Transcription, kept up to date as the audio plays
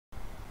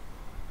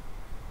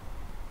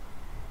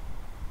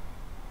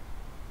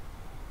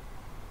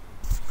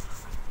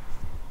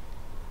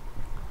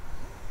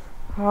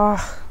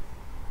Ah,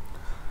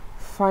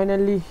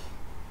 finally.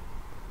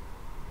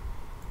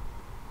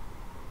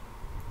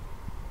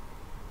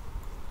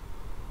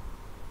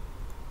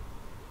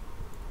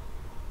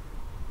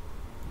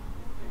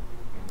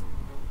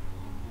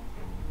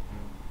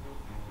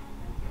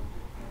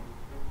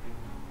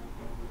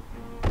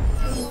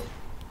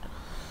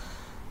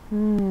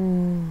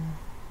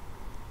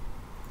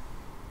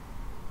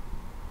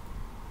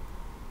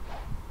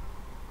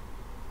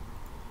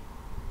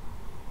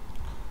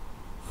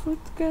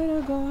 फुत्केर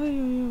गयो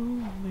यो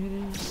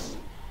मेरो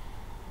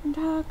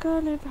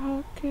ढाकाले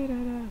ढाकेर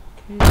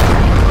राखे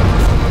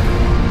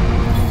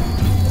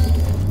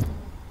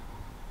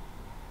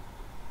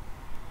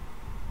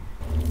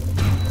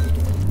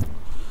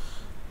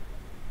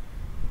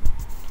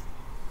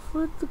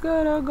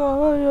फुत्केर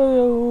गयो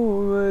यो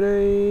मेरो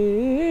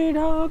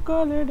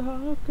ढाकाले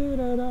ढाकेर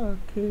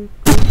राखे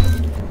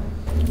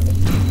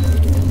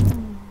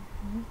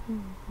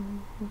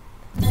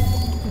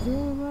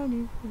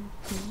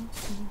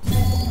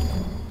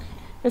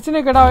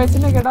इसने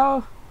कटाओ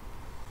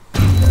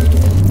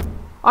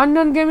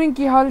अननोन गेमिंग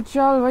की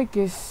हालचाल भाई,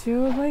 कैसे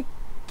हो भाई,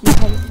 की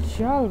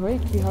हालचाल भाई,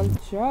 की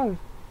हालचाल।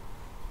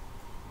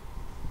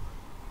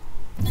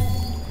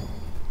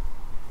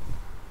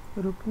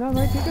 रुकना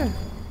भाई, ठीक है,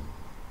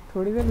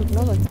 थोड़ी देर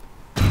रुकना भाई,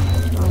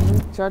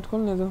 हमें चैट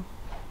खोलने दो।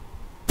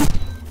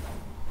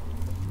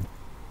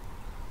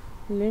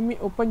 Let me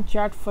open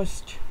chat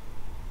first,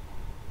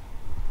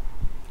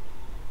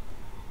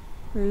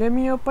 let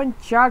me open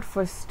chat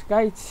first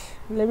guys,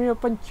 let me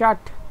open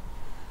chat।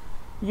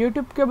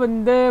 YouTube के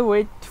बंदे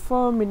wait for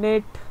a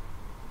minute।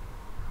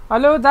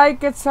 Hello दाई,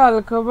 के हाल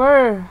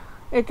खबर?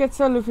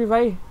 के लुफी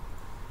भाई,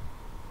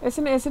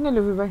 ऐसे नहीं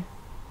लुफी भाई।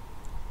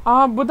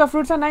 बुद्ध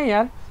फ्रुट छ नहीं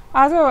यार,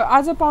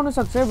 आज पाउन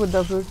सक्छ है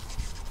बुद्ध फ्रुट,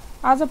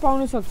 आज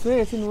पाउन सक्छु है,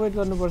 एकछिन वेट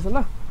गर्नुपर्छ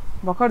ल।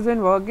 भर्खर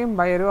जोइन भयो गेम,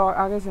 भाइहरू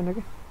आएकै छैन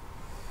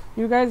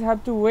के। You guys have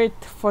to wait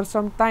for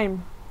some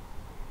time.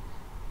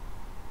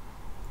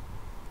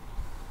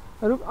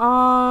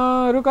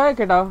 रुक है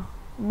केटा,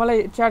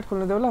 मलाई च्याट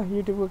खोल्न देऊ ल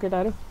युट्युबको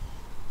केटाहरू।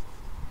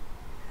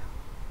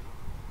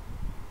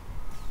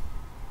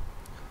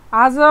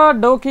 आज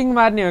डोकिङ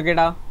मार्ने हो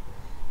केटा,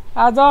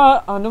 आज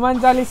हनुमान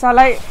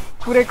चालिसालाई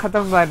पुरै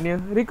खतम पार्ने हो।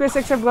 रिक्वेस्ट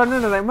एक्सेप्ट गर्नु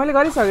न दाइ, मैले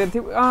गरिसकेको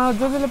थिएँ,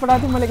 जसले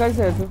पठाएको थियो मैले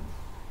गरिसकेको छु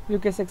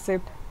रिक्वेस्ट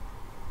एक्सेप्ट।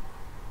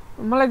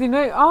 मलाई दिनु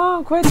है।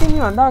 खोइ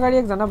तिमीभन्दा अगाडि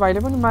एकजना भाइले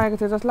पनि मागेको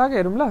थियो जस्तो लाग्यो,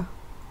 हेरौँ ल।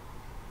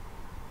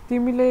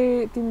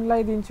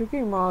 तिमीलाई दिन्छु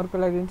कि म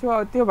अर्कोलाई दिन्छु,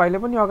 त्यो भाइले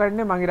पनि अगाडि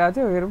नै मागिरहेको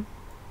थियो, हेरौँ।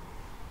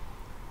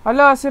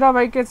 हेलो असुरा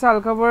भाइ, के छ हाल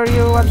खबर?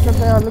 यो वाट्सएप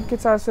भाइ, हेलो के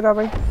छ असुरा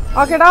भाइ?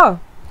 केटा हो,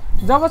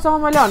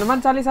 जबसम्म मैले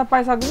हनुमान चालिसा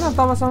पाइसक्दिनँ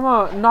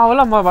तबसम्म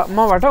नहोला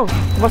मबाट हौ,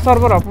 म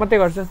सर्भर अफ मात्रै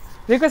गर्छु।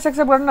 रिक्वेस्ट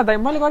एक्सेप्ट गर्नु न दाइ,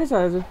 मैले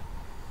गरिसकेको छु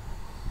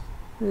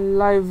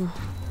लाइभ।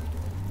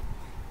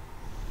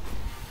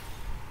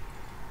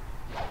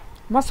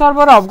 म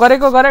सर्भर अफ गरे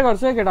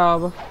गर्छु है केटा,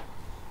 अब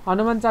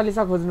हनुमान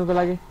चालिसा खोज्नुको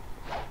लागि।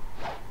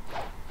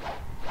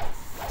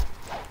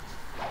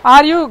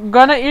 Are you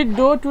gonna eat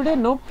dough today?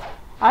 Nope.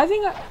 I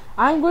think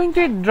I'm going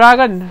to eat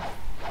dragon.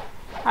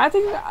 I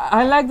think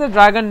I like the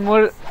dragon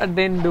more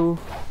than dough.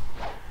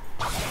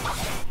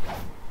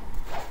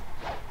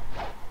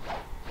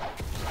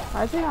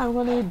 I think I'm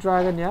gonna eat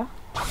dragon, yeah.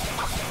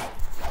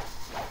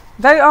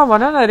 दाइ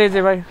भन न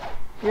रेजे भाइ।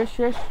 यस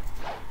यस,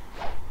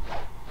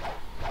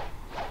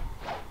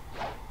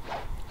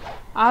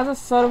 आज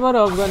सर्भर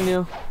अफ गर्ने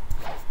हो,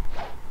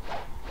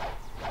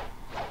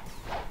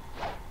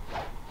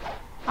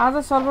 आज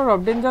server of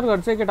danger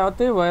गर्छ केटा,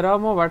 त्यही भएर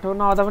म भाटो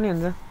नआउँदा पनि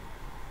हुन्छ।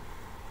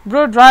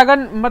 ब्रो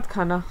ड्रागन मत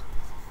खाना।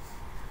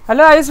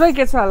 हेलो आयुष भाइ,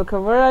 के छ हाल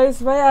खबर?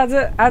 आयुष भाइ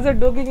आज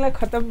डोकिङलाई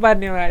खतम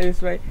पार्ने हो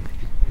आयुष भाइ।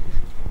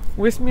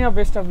 Wish me a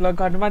best of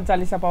lock Hanuman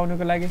Chalisa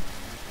पाउनुको लागि।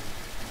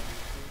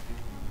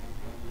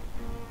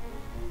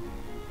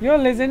 यो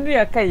legendary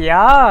hakka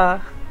yeah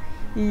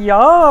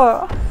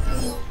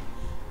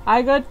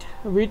I got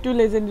V2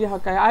 legendary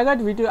hakka, I got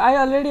V2, I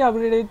already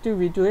upgraded to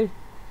V2 है।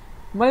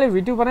 मैले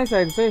V2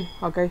 बनाइसकेको छु है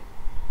हकाई,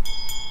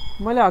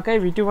 मैले हकाई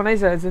V2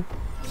 बनाइसकेको छु।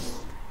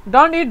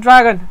 डोन्ट इट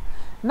ड्रागन,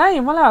 नाइ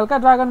मलाई हल्का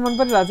ड्रागन मन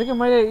परिरहेको छ कि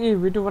मैले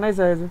V2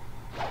 बनाइसकेको छु।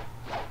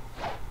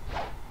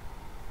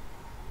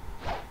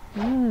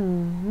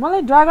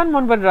 मलाई ड्रागन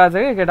मन परिरहेको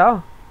छ कि केटा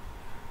हो।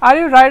 Are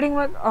you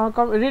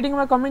reading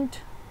my comment?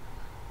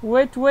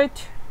 Weight I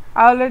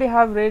already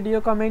have red यो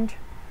कमेन्ट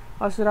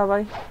असुरा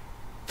भाइ।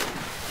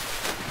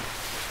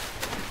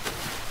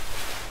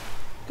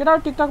 केटा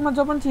टिकटकमा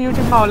जो पनि छ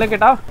युट्युबमा होला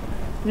केटा हो,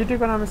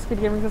 युट्युबको नाम स्किट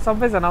गेमिङ छ,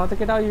 सबैजना हो त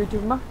केटा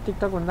युट्युबमा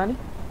टिकटक भन्दा नि।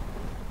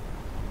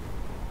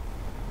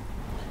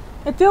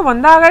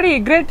 त्योभन्दा अगाडि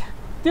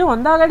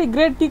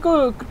ग्रेड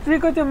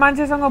ट्रीको त्यो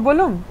मान्छेसँग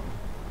बोलौँ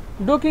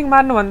डोकिङ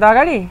मार्नुभन्दा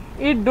अगाडि।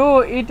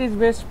 It is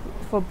best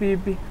for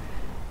PvP।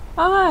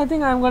 I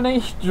think I'm gonna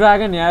it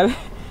dragon यार,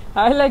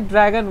 I like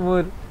dragon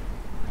more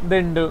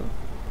than do.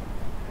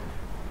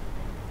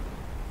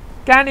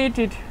 Can it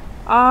it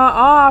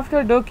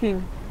after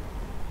डोकिङ,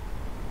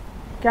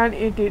 can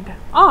eat it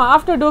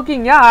after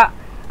doking, yeah,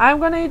 I'm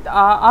gonna eat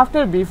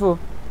after V4,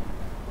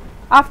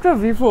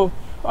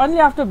 Only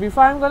after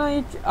before I'm gonna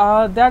eat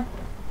that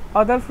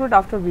other fruit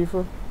after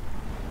before.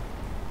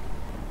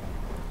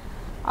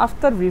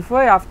 After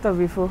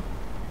before.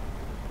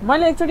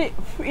 मैले actually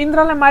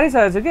इन्द्रलाई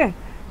मारिसकेको छु के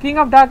king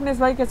of darkness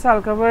भाइ के छ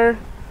हालखबर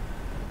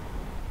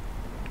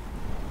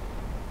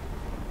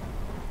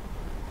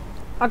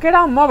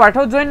केटा म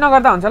भए जोइन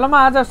नगर्दा हुन्छ ल म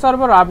आज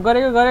सर्भर हप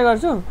गरेको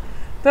गर्छु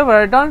त्यही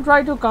भएर डोन्ट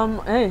ट्राई टु कम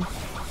है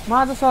म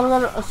आज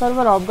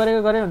सर्भर हप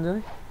गरेको गरे हुन्छ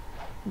नि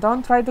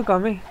डोन्ट ट्राई टु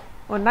कम है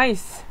ओ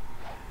nice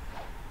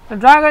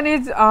dragon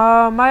is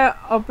my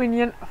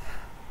opinion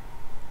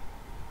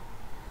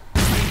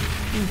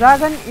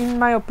dragon in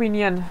my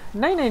opinion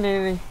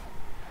नहीं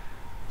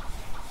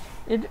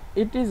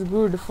it is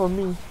good for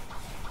me.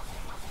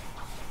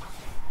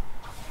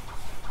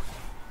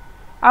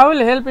 I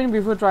will help in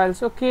before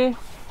trials. Okay.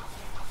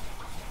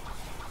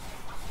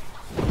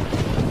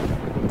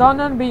 Done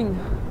on being.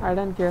 I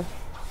don't care.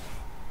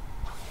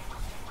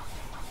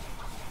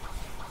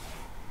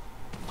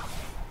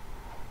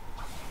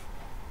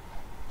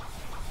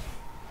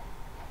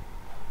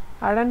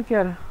 I don't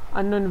care.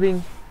 Unknown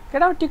being.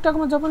 केटा हो TikTok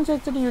में जब से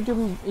एकचोटी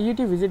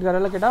YouTube visit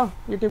गरेर केटा हो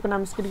YouTube को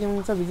नाम स्क्रिट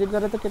गेमिङ छ विजिट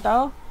गरेर त केटा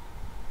हो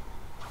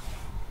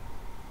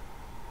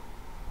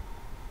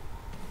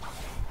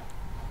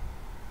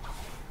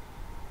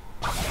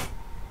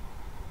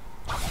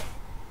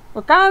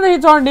कहाँदेखि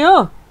चढ्ने हो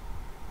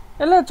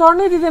यसले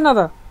चढ्नै दिँदैन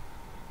त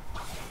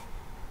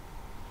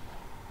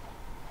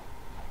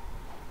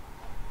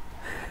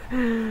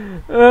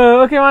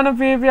okay wanna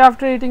PvP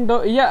after eating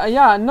dough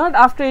yeah not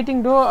after eating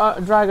dough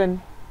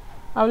dragon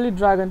I will eat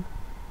dragon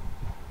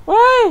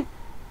ओए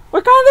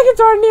कहाँदेखि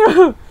चढ्ने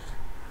हो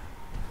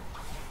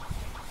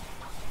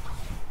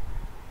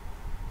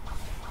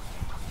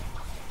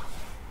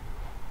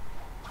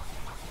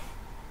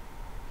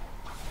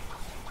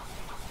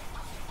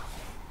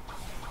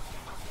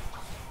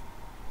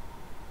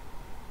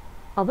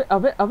अबे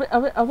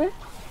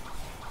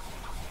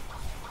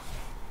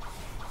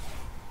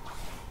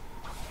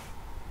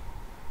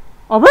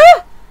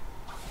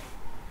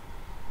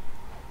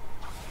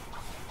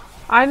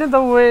I know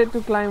the way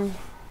to climb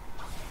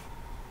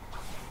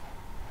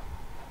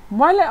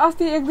मैले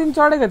अस्ति एक दिन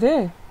चढेको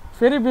थिएँ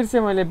फेरि बिर्से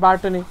मैले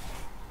बाटो नै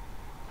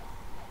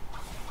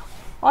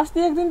अस्ति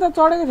एक दिन त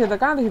चढेको थिएँ त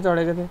कहाँदेखि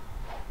चढेको थिएँ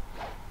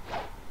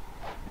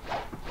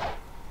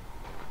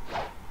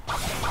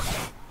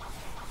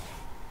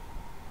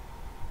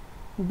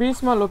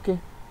बीचमा लोके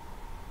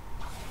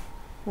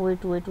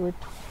वेट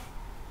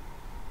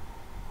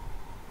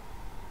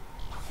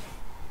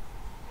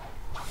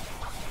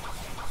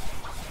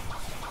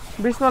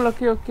बीचमा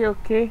लोके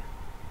okay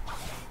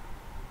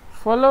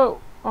follow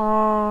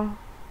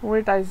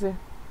wait I say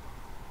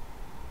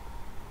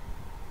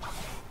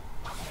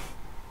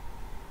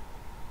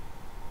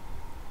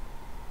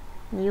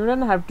you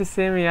don't have to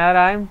say me yaar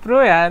I'm pro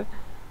yaar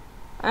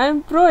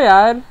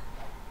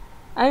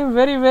I'm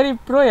very very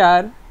pro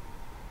yaar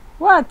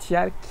what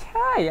यार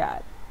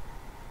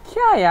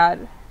क्या यार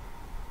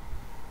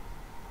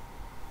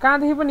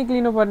कहाँदेखि पो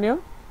निक्लिनु पर्ने हो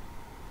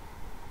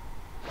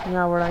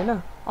यहाँबाट हैन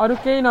अरु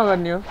केही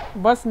नगर्ने हो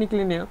बस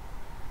निक्लिने हो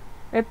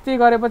यति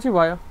गरेपछि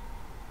भयो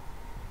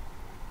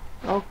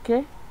okay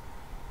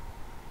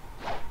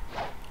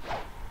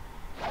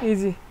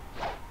easy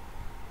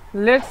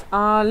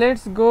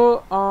let's go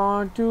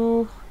to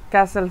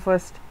castle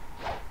first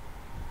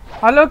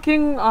hello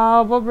king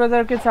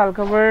brother के छ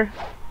खबर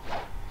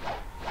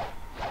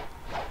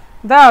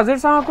दा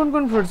हजुरसँग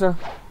कुन फ्रुट छ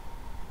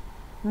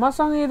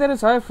मसँग इधर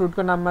छ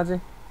फ्रुटको नाममा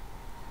चाहिँ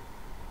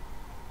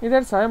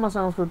इधर छ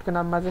मसँग फ्रुटको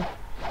नाममा चाहिँ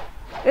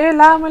ए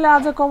ला मैले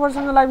आज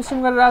कभरसँग लाइभ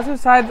स्ट्रिम गरेर आछु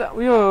सायद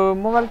यो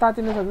मोबाइल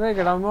तातिन सक्छ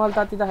केटा मोबाइल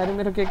तातिदाखेरि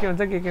मेरो के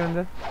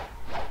हुन्छ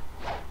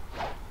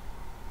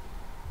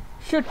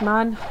शिट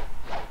म्यान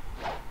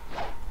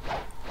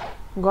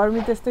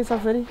गर्मी त्यस्तै छ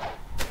फेरि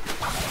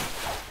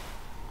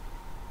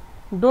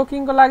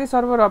डोकिङको लागि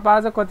सर्भर हप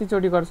आज कति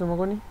चोटी गर्छु म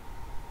कोनी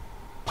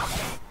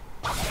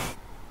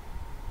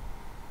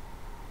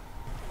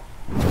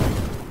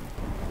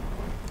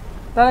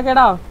तर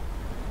केटा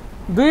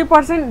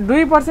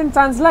 2%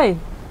 चान्सलाई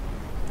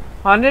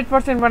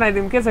 100%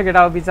 बनाइदिउँ के छ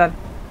केटा हो विचार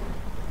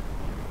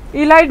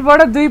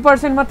इलाइटबाट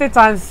 2% मात्रै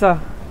चान्स छ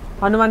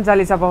हनुमान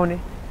चालिसा पाउने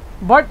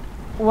बट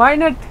वाइ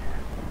नट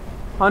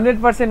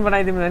 100%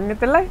 बनाइदिउँ भने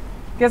त्यसलाई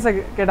के छ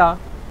केटा हो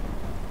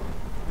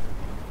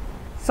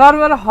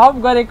सर्भर हप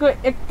गरेको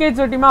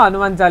एकैचोटीमा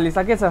हनुमान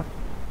चालिसा के छ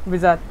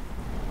विचार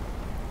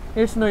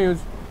it's no use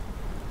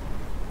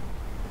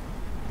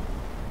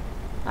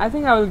I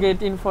think I will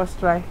get in first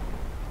try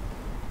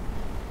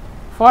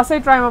फर्स्टै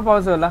ट्राईमा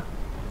पाउँछु होला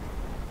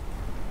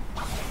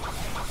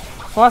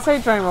फर्स्टै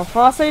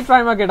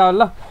ट्राईमा केटा हो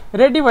ल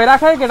रेडी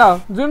भइराख है केटा हो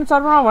जुन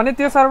सर्भरमा भने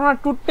त्यो सर्भरमा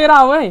टुटेर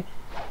आऊ है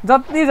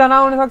जति जना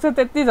आउन सक्छ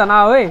त्यति जना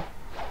आऊ है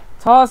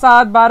 6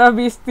 7 12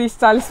 20 30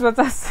 40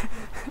 50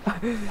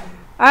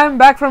 I am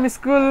back from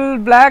school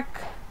black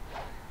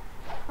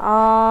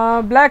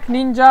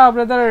ninja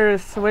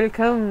brothers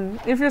welcome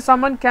if you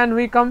summon can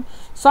we come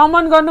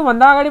summon गर्नु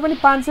भन्दा अगाडि पनि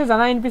 500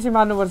 जना एनपीसी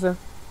मार्नु पर्छ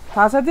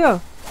थाहा छ त्यो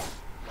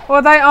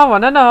ओ दाइ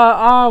भन न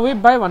विप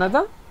भाइ भन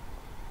त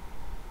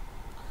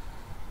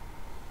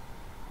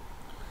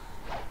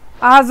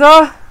आज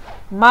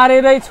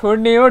मारेरै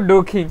छोड्ने हो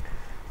डोकिङ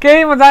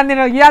केही म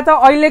जान्दिनँ या त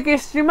अहिलेको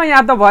स्ट्रिममा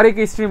या त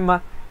भरेको स्ट्रिममा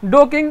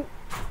डोकिङ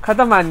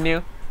खतम हान्ने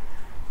हो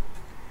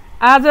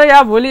आज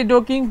या भोलि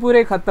डोकिङ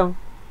पुरै खतम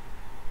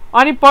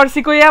अनि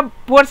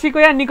पर्सिको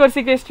या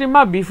निकर्सीको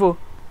स्ट्रिममा बिफो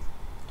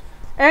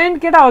एन्ड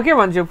केटा हो के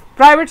भन्छु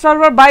प्राइभेट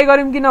सर्भर बाई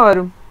गरौँ कि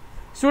नगरौँ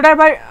should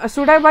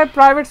I by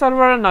private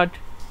server not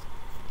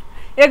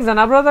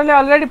एकजना ब्रदरले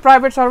अलरेडी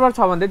प्राइभेट सर्भर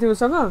छ भन्दै थियो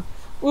उसँग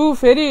ऊ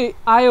फेरि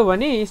आयो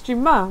भने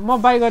स्ट्रिममा म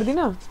बाई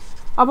गर्दिनँ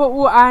अब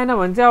ऊ आएन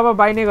भने चाहिँ अब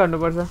बाई नै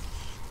गर्नुपर्छ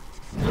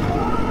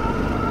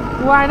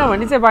ऊ आएन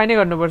भने चाहिँ बाई नै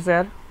गर्नुपर्छ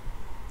यार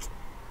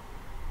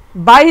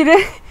बाई रे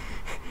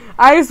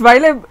आयुष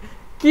भाइले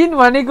किन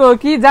भनेको हो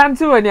कि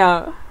जान्छु भने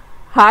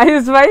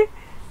आयुष भाइ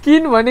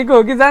किन भनेको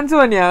हो कि जान्छु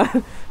भने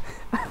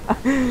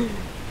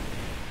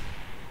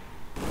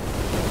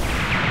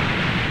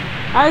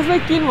आयुष भाइ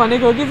किन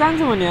भनेको हो कि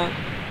जान्छु भने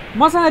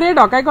मसँग रेड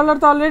हकाई कलर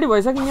त अलरेडी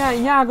भइसक्यो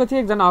यहाँ आएको थियो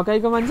एकजना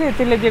हकाईको मान्छे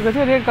त्यसले दिएको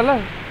थियो रेड कलर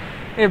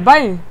ए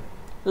भाइ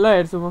ल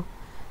हेर्छु म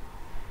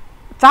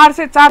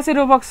 400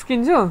 रोबक्स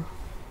किन्छु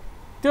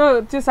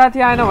त्यो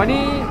साथी आएन भने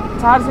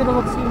 400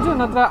 रोबक्स किन्छु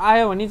नत्र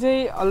आयो भने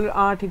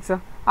चाहिँ ठिक छ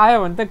आयो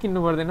भने त किन्नु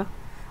पर्दैन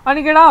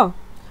अनि केटा हो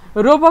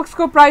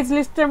रोबक्सको प्राइस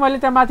लिस्ट चाहिँ मैले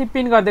त्यहाँ माथि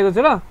पिन गरिदिएको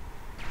छु ल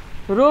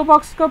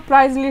रोबक्सको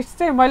प्राइस लिस्ट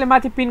चाहिँ मैले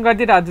माथि पिन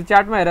गरिदिइरहेको छु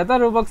च्याटमा हेर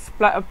त रोबक्स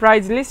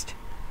प्राइस लिस्ट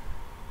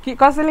कि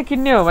कसैले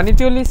किन्ने हो भने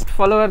त्यो लिस्ट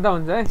फलो गर्दा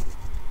हुन्छ है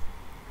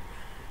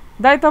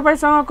दाइ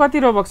तपाईँसँग कति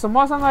रोबक्स छ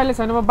मसँग अहिले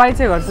छैन म बाई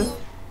चाहिँ गर्छु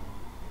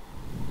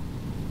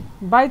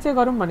बाई चाहिँ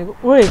गरौँ भनेको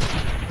ओए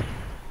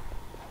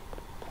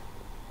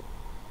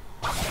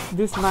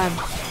दिस म्यान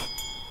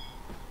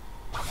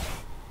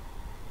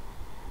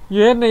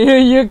यो हेर्न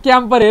यो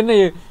क्याम्पर हेर्न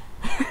यो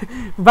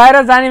बाहिर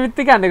जाने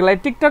बित्तिकै हानेको लागि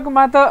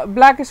टिकटकमा त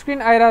ब्ल्याक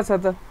स्क्रिन आइरहेछ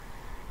त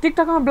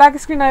टिकटकमा ब्ल्याक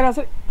स्क्रिन आइरहेछ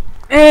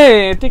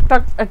ए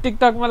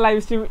टिकटकमा लाइभ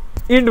स्ट्रिम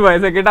इन्ड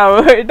भएछ केटा हो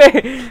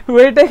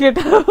वेटै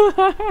केटा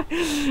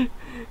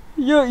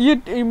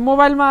यो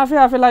मोबाइलमा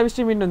आफै लाइभ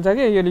स्ट्रिम इन्ड हुन्छ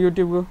कि यो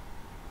युट्युबको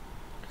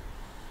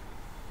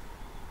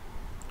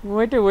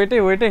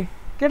वेटै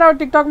केटा हो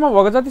टिकटकमा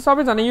भएको जति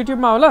सबैजना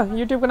युट्युबमा हो ल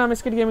युट्युबको नाम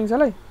स्किट गेमिङ छ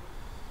ल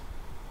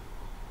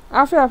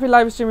आफै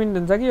लाइभ स्ट्रिम इन्ड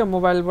हुन्छ कि यो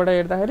मोबाइलबाट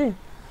हेर्दाखेरि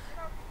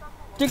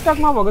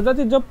टिकटकमा भएको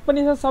जति जो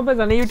पनि छ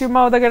सबैजना युट्युबमा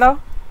आउँदा केटा हो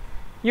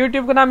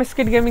युट्युबको नाम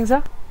स्किट गेमिङ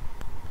छ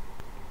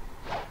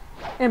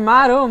ए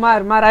मार हो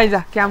मार आइजा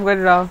क्याम्प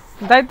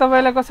गरिरह दाइ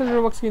तपाईँलाई कसरी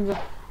रोबक्स किन्छ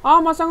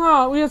मसँग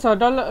उयो छ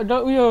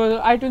उयो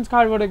आइट्युन्स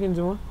कार्डबाट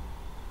किन्छु म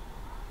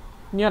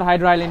नियर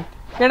हाइड्रो आइल्यान्ड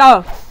केटा हो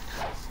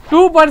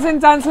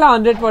 2% चान्सलाई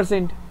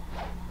 100%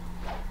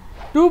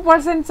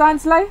 2%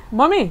 चान्सलाई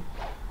मम्मी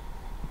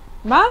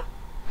मा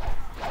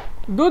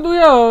दुध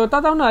उयो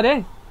तताउनु अरे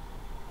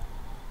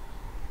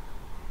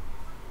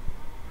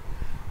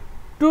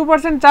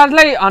 2%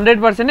 चार्जलाई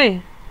 100% है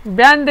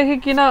बिहानदेखि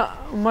किन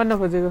मर्न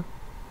खोजेको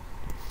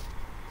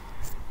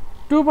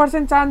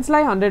 2%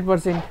 चान्सलाई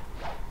 100%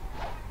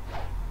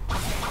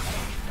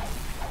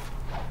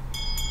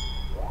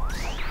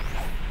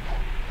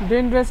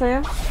 डेन्ड्रे छ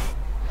यहाँ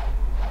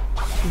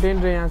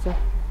डेन्ड्रे यहाँ छ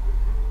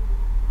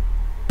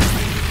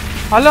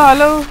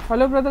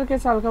हेलो ब्रदर के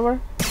छ हालखबर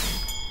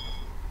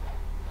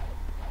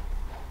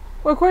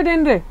ओइ खोइ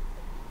डेन्ड्रे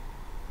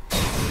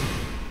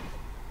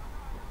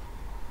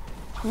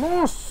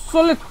म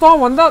सोले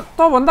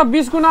तभन्दा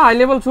 20 गुणा हाई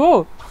लेभल छु हो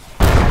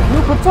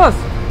यो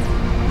खोज्छस्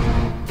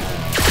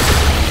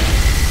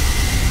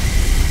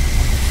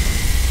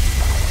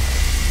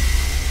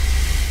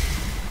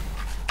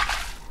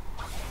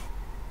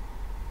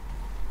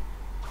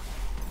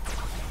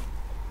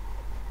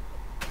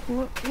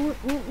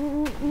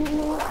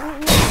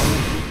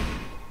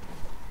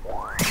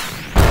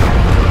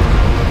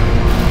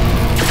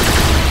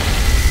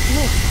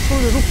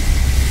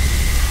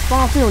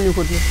कहाँ हुने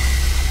खोज्ने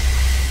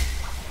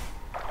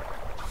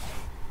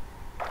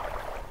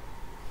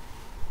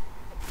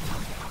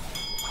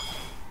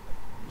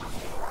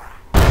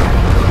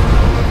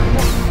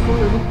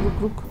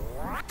रुक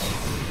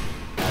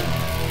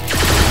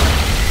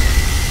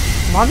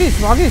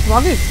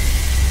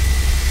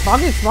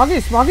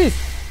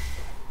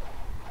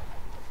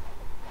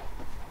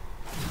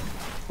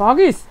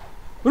भागिस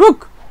रुक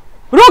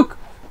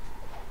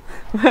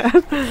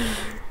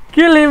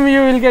kill him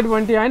you will get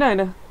 20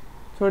 हैन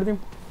छोड्दिम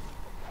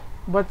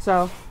बच्चा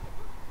हो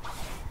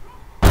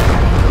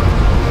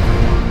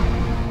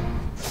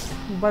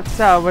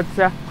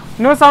बच्चा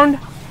नो साउन्ड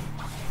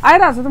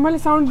आइरहेको छ त मैले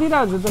साउन्ड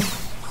दिइरहेको छु त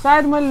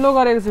सायद मैले लो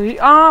गरेको छु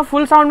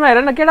फुल साउन्डमा हेर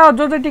न केटा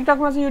जो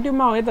टिकटकमा छ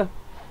युट्युबमा हो है त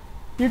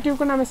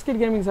युट्युबको नाम स्किट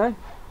गेमिङ छ है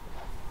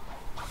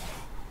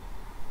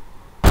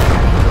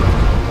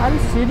आर यु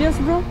सिरियस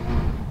ब्रो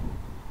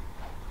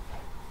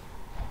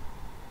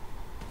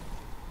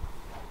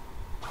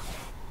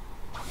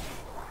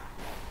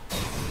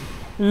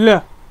ल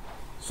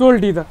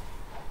सोल्टी त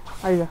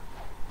आइजा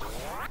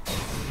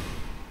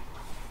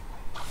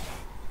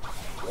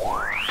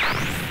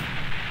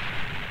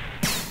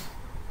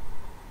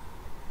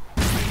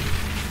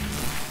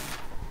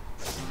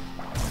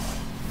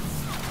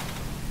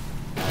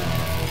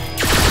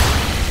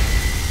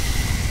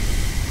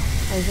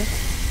रहेछ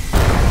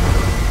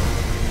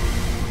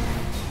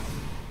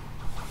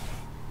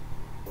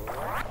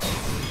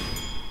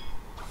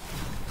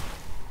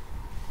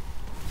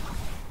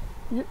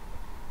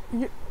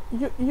ये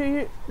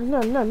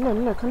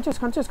ल conscious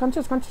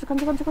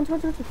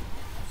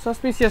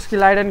suspicious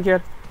kill I don't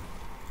care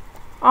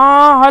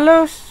hello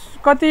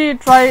कति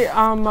ट्राई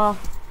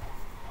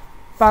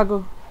पाएको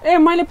ए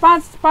मैले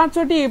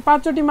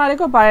पाँचचोटि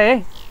मारेको पाएँ है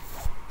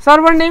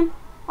सर्भर नेम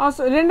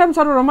रेन्डम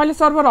सर्भर हो मैले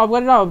सर्भर हब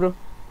गरेर हो bro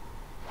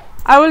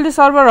I will D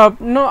server hub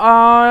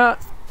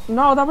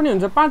नआउँदा पनि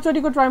हुन्छ 5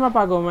 चोटिको ट्राईमा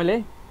पाएको हो मैले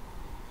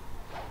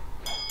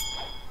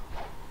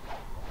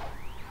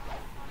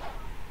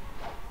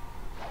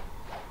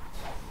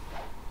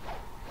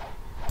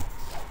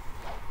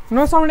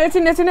नो साउन्ड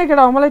एकछिन नै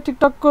केटा हो मलाई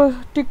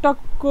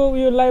टिकटकको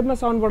यो लाइभमा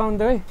साउन्ड बढाउनु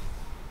दे है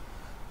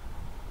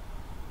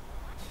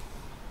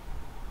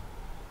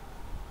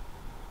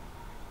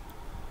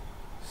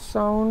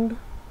साउन्ड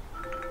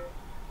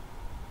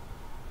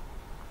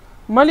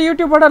मैले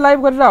युट्युबबाट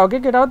लाइभ गरेर हो के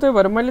केटा हो त्यही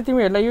भएर मैले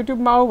तिमीहरूलाई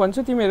युट्युबमा आऊ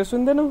भन्छु तिमीहरू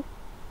सुन्दैनौ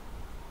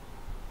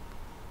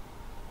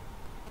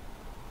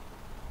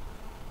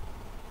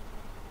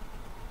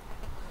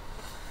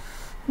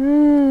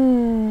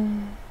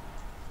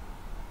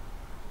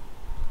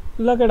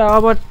ल केटा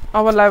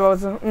अब लाइभ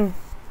आउँछ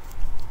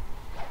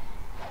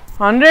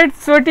 100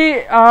 चोटि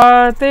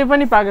त्यही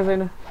पनि पाएको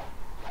छैन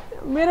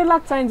मेरो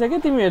लक चाहिन्छ के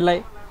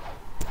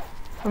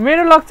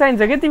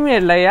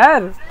तिमीहरूलाई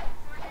यार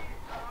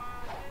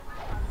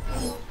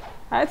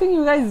I think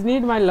you guys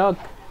need my luck.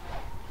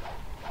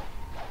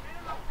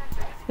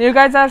 You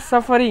guys are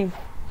suffering,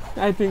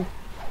 I think.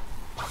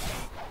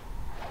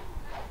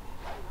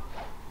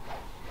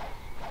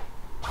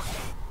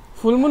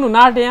 Full moon हुन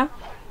आँटे यहाँ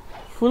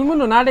फुल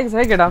मुन हुन आँटेको छ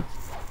है केटा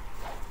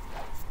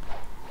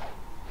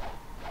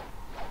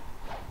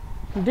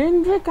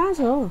डेन्ड्रे कहाँ छ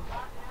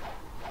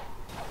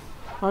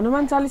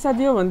हनुमान चालिसा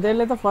दियो भने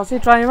त्यसले त फर्स्टै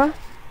ट्राईमा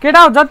केटा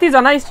हो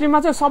जतिजना स्ट्रिममा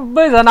चाहिँ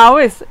सबैजना हो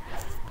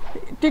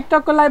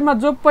टिकटकको लाइभमा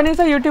जो पनि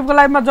छ युट्युबको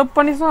लाइभमा जो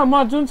पनि छ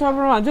म जुन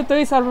सर्भरमा हान्छु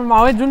त्यही सर्भरमा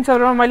हो जुन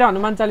सर्भरमा मैले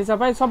हनुमान चालिसा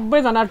पाएँ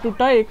सबैजना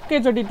टुट है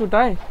एकैचोटि टुट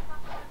है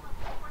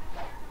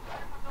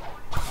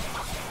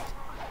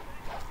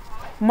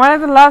मलाई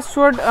त लास्ट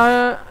सोर्ड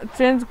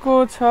चेन्जको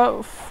छ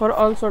फर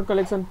अल सोर्ड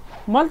कलेक्सन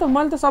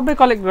मैले त सबै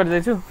कलेक्ट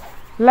गर्दैछु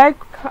like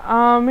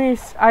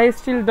miss I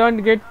still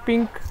don't get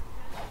pink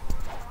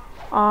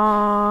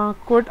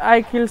coat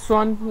I kill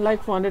swan like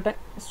 400 time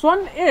स्वान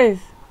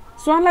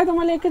स्वानलाई त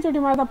मैले एकैचोटि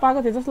मार्दा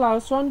पाएको थिएँ जस्तो लाग्यो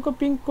स्वानको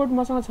पिङ्क कोट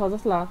मसँग छ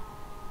जस्तो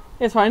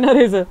लाग्यो छैन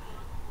रहेछ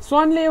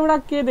स्वानले एउटा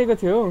के दिएको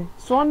थियो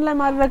स्वानलाई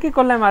मारेर कि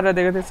कसलाई मारेर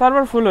दिएको थियो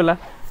सर्भर फुल होला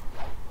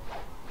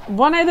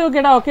बनाइदेऊ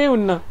केटा हो केही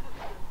हुन्न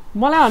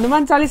मलाई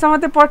हनुमान चालिसा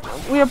मात्रै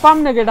उयो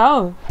पाऊँ न केटा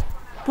हो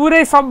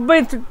पुरै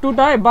सबै टुट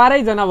है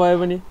 12 जना भयो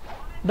भने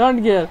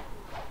डोन्ट केयर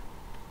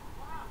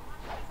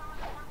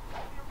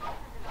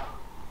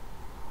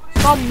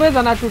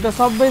सबैजना टुट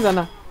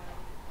सबैजना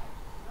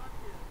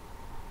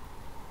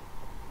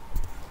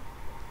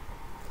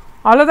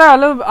हेलो दाइ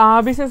हेलो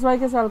विशेष भाइ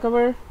के छ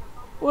खबर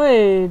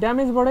ओए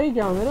ड्यामेज बढै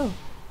क्या हो मेरो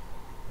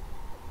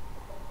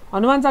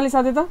हनुमान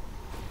चालिसा दे त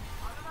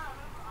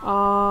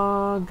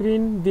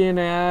ग्रीन दिएन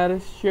यार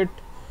शिट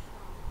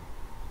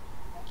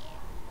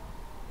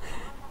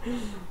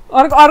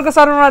अर्को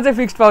सर्भरमा चाहिँ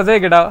फिक्स्ड पाउँछ है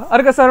केटा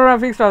अर्को सर्भरमा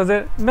फिक्स्ड पाउँछ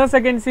न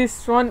second C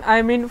swan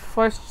I mean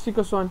first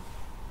सीको स्वान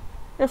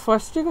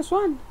फर्स्ट सीको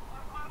स्वान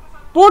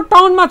पोर्ट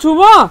टाउनमा छु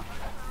म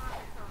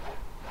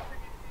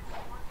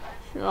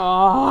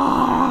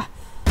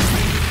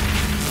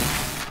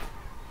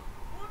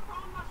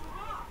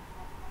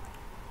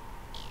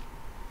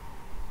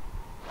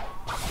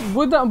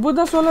बुद्ध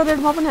 16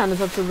 रेडमा पनि हान्न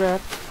सक्छु ब्रो यार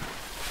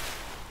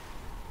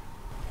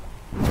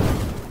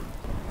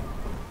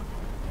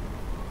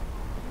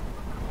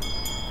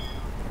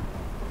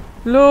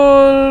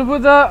लोल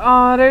बुद्ध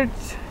रेड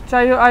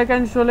चाहियो I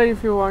can solo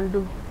if you want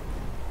to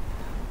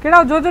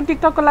केटा जो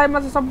टिकटकको लाइभमा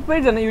छ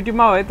सबैजना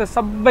युट्युबमा हो त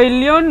सबै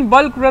Leone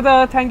bulk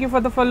brother thank you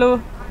for the follow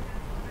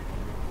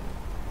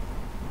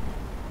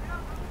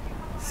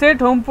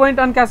set home point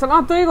on Castle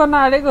त्यही गर्न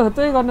आँटेको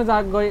त्यही गर्न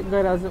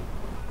गइरहेको छु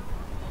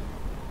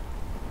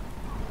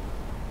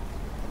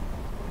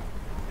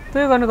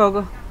त्यही गर्नु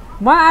गएको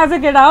म आज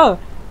केटा हो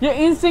यो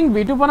इन्स्टिङ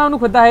भिटु बनाउनु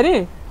खोज्दाखेरि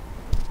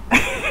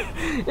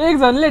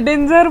एकजनाले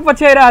डेन्जर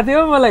पछ्याइरहेको थियो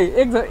मलाई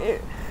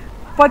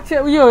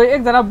उयो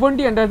एकजना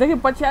बोन्टी हन्टर थियो कि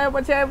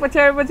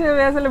पछ्यायो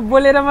यसले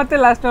बोलेर मात्रै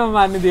लास्टमा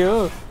मार्नु दियो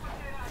हो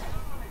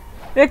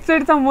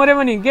एकचोटि त मऱ्यो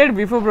भने गेट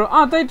भिफो ब्रो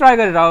त्यही ट्राई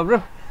गरेर हो ब्रो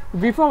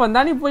भिफो भन्दा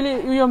नि पहिले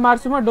उयो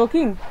मार्छु म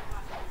डोकिङ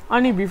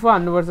अनि भिफो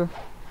हान्नुपर्छ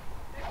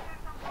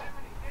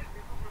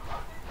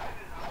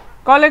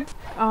कलेक्ट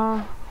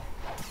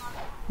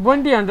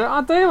बोन्टी हन्टर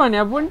त्यही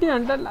भने बोन्टी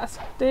हन्टर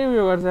लास्टै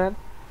उयो गर्छ यार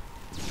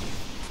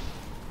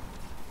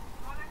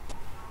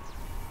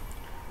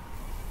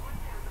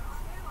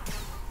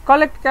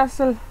कलेक्ट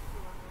क्यासल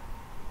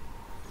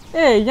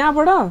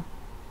यहाँबाट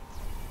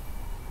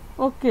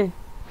ओके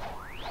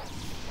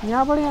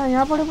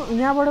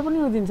यहाँबाट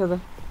पनि दिन्छ त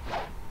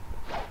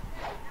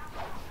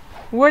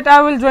Wait,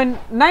 I will join.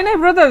 नहीं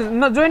brother,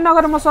 join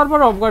नगर म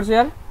सर्भर अफ गर्छु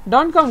यार.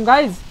 Don't come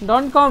guys,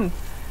 don't come.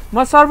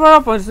 म सर्भर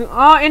अफ गर्छु.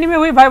 एनिमे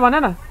उही भाइ भन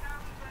न.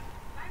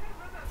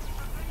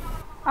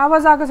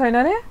 आवाज आएको छैन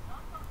रे?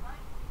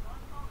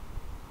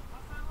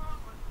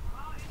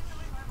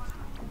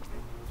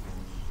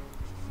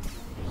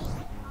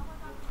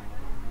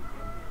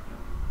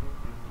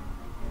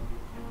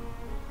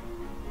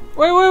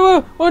 Wait.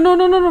 Oh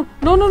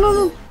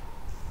no.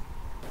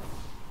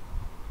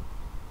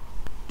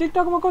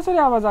 TikTok मा कसरी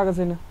आवाज आएको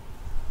छैन?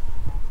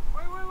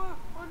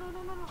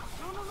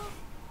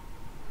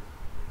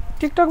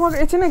 TikTok मा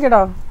एकछिन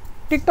केटा.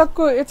 TikTok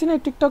को एकछिन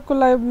TikTok को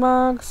लाइभ मा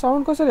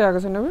साउन्ड कसरी आएको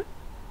छैन बे?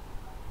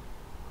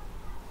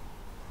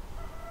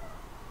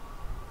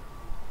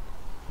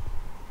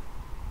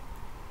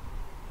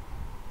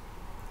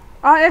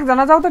 एक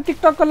जना जाऊ त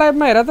TikTok को लाइभ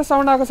मा हेर त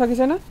साउन्ड आएको छ कि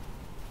छैन?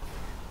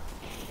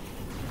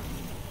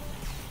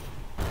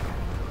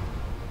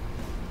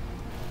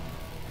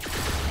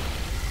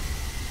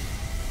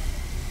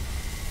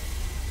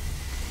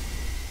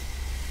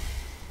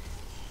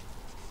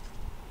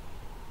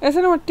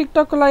 ऐसे ना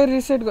TikTok को लाइव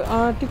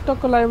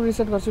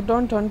रिसेट गर्छु.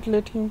 Don't hunt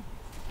let him.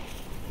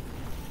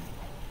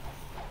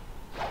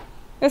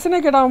 ऐसे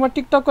नै केटा म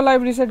TikTok को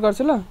लाइभ रिसेट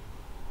गर्छु ल.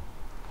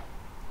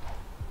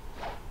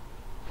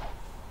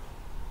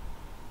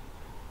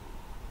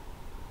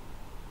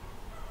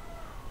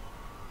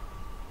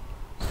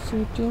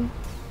 सिटिङ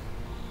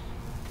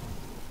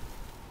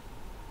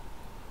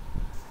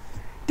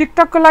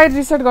TikTok को लाइभ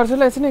रिसेट गर्छु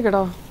ल. ऐसे नै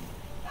केटा.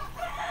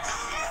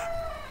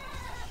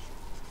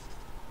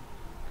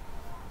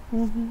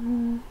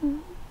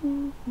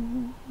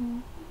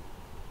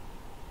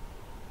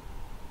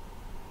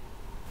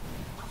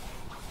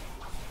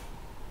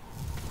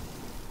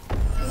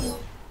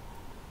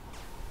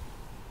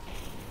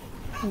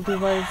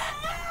 डिवाइस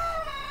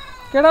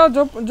केटा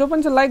जो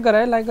पनि चाहिँ लाइक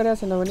गरेको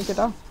छैन भने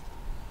केटा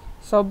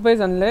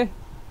सबैजनाले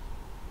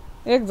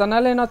एक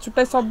जनाले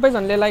नछुट्टै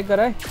सबैजनाले लाइक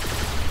गराए.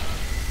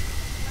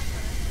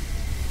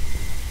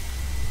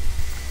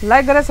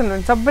 लाइक गरेछ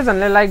भने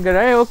सबैजनाले लाइक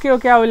गराए.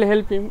 ओके आई विल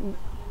हेल्प हिम.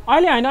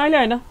 अहिले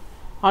हैन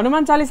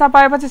हनुमान चालीसा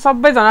पाएपछि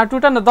सबैजना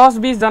टुटन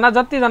 10-20 जना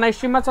जति जना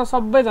स्ट्रिममा छ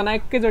सबैजना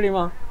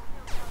एकैजोडीमा.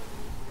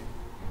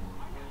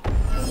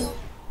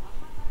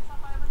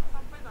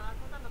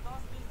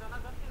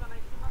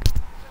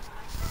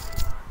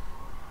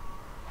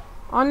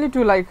 Only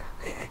 2 like.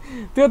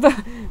 त्यो त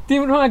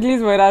तिम्रोमा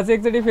ग्लिच भइरहेछ.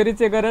 एकचोटी फेरि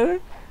चेक गरेर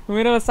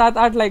मेरो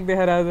 7-8 लाइक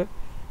देखाइरहेछ.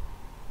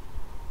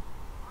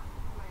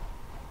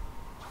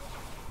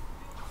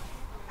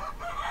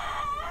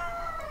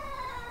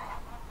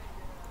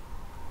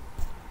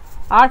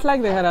 आठ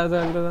लाइक देखाइरहेछ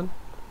अहिले त झन्.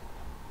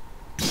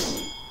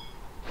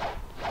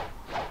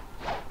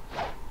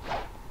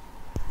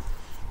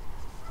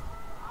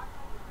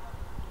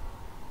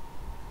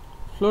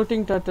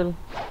 Floating turtle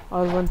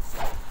urban.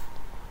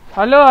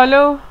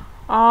 Hello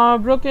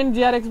broken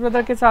GRX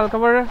brother के छ हाल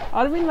खबर?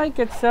 अरविन्द भाइ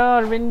के छ?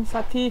 अरविन्द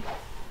साथी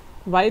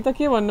भाइ त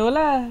के भन्नु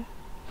होला?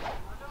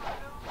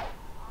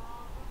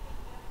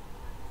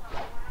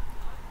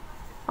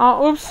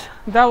 उप्स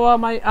द्याट वाज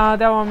माई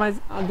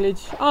ग्लिच.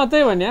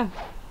 त्यही भन्या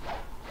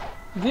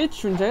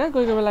ग्लिच हुन्छ क्या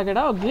कोही बेला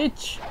केटा. ग्लिच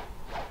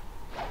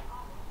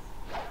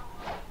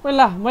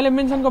ल मैले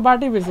मेन्सनको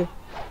बाटै बिर्सेँ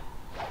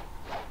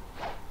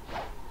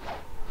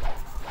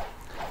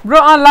ब्रो.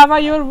 लाभा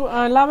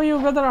यो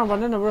ब्रदर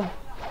भन्नु न ब्रो.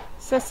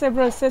 से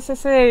ब्रो से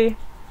सही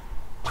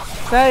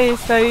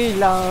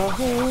ला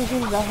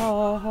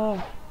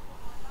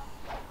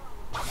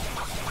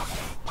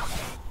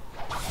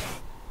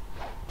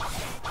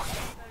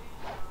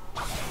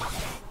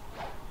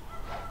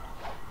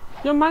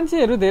यो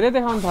मान्छेहरू धेरै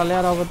देखाउन थाल्यो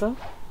यार. अब त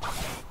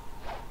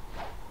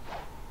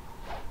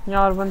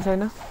यहाँ अरू पनि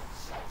छैन.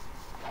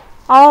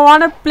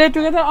 One play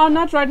together.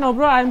 Not right now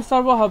bro. I am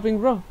server हपिङ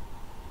bro.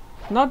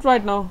 Not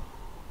right now.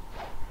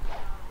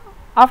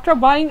 After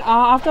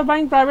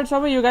buying private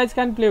server, you guys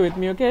can play with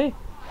me, okay?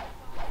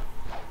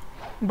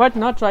 But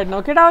not right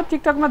now. केटा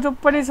TikTok मा जो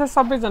पनि छ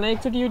सबैजना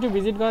एकचोटि YouTube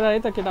भिजिट गरेर है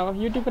त केटा.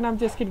 YouTube को नाम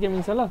चाहिँ स्किट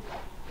गेमिङ छ ल.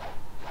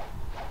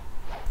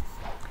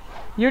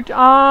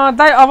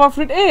 दाइ अब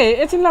फ्रुट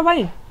एकछिन ल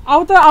भाइ.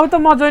 आउ त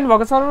म जोइन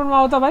भएको सर्भरमा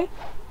आउ त भाइ.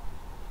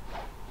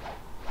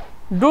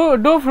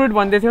 डो फ्रुट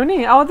भन्दै थियौ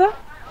नि. आउ त.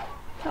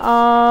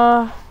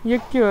 यो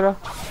के हो र?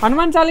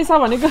 हनुमान चालीसा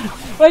भनेको.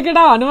 ओइ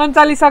केटा हनुमान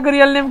चालीसाको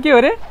रियल नेम के हो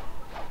रे?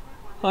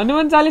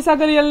 हनुमान चालीसा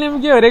को रियल नेम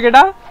के हो रे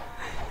केटा?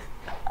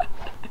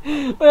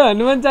 ओए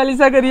हनुमान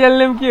चालीसा को रियल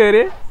नेम के हो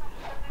रे?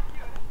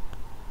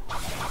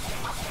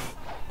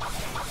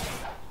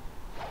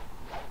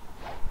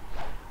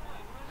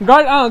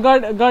 गड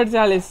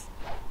 40.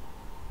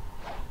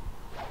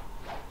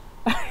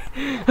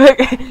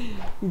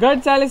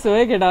 गड 40 हो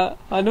है केटा.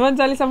 हनुमान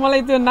चालीसा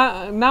मलाई त्यो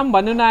नाम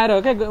भन्नु नआएर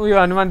हो क्या उयो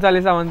हनुमान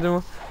चालीसा भन्छु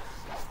म.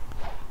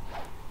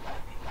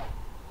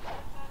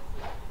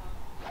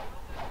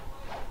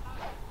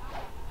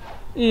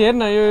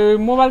 हेर्न यो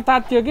मोबाइल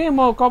तातियो के.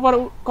 म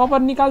कभर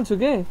निकाल्छु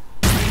के.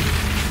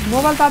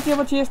 मोबाइल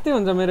तातिएपछि यस्तै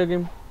हुन्छ मेरो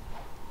गेम.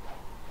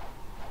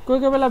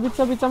 कोही बेला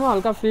बिचमा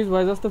हल्का फ्रिज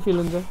भए जस्तो फिल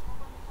हुन्छ.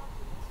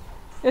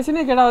 एकछिन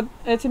है केटा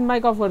एकछिन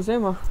माइक अफ गर्छु है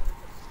म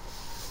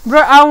Bro,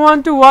 I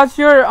want to watch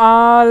your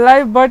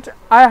live, but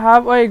I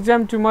have an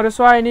exam tomorrow,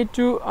 so I need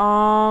to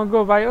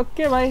go. Bye.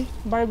 Okay, bye.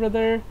 Bye,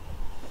 brother.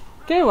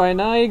 Okay, why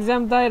na?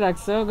 Exam tai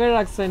raksa, gai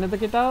raksa. Na to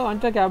kita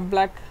anta क्या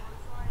black.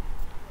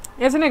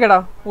 ऐसे नहीं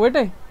करा. Wait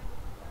है.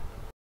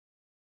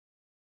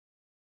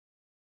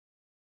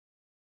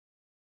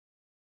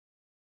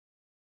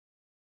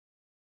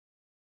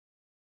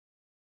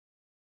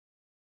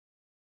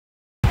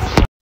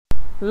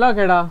 ल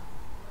केटा.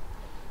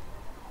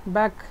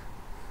 Back.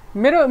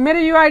 मेरो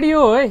UID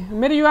हो है.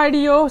 मेरो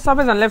UID हो.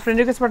 सबैजनाले फ्रेन्ड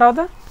रिक्वेस्ट पठाऊ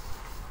त.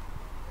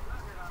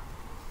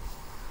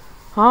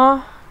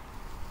 हाँ.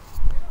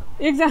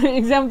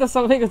 एक्जाम त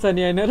सबैको छ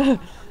नि हैन र.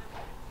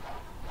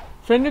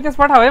 फ्रेन्ड रिक्वेस्ट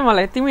पठाऊ है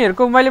मलाई.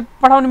 तिमीहरुको मैले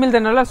पठाउन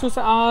मिल्दैन ल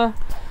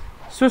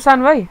सुशान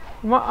भाइ.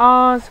 म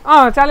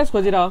 40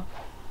 खोजिरह.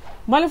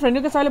 मैले फ्रेन्ड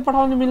रिक्वेस्ट अहिले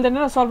पठाउन मिल्दैन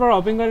र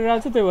सर्भर हपिङ गरिरहेको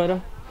छु त्यही भएर.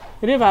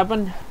 रिभ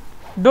ह्यापन.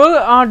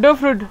 डो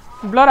फ्रुट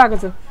ब्लर आएको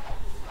छ.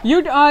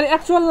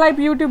 एक्चुअल लाइभ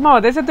युट्युबमा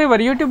हुँदैछ त्यही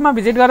भएर युट्युबमा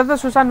भिजिट गर त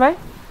सुशान भाइ.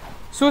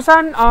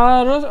 सुशान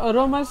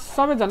रोमस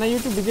सबैजना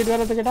युट्युब भिजिट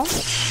गर त केटा.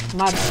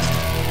 मार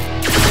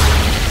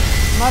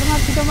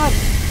छिटो मार.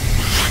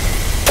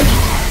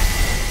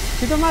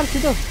 छिटो मार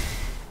छिटो.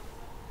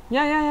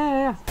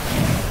 यहाँ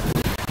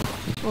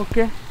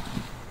ओके.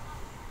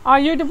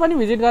 युट्युब पनि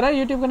भिजिट गर.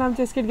 युट्युबको नाम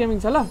चाहिँ स्किट गेमिङ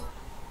छ ल.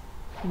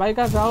 भाइ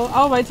कहाँ छ?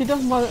 आऊ भाइ छिटो.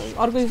 म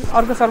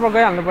अर्को सर्भर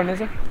गइहाल्नु पर्ने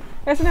छ.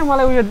 यसो नै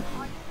मलाई उयो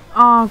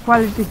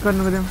क्वालिटी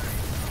गर्नु पर्यो.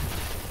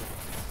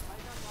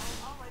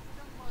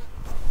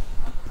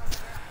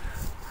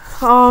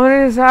 I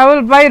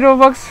will buy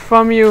Robux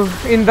from you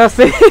in the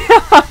say.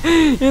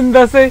 In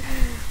the say.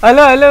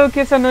 Hello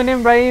के छ नो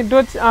नेम भाइ.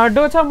 डो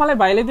छ मलाई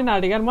भाइले दिन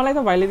आँटेको यार. मलाई त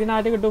भाइले दिन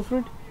आँटेको डो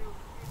फ्रुट.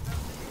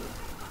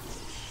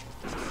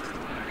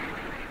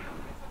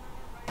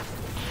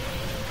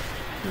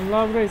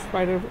 लभ र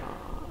स्पाइडर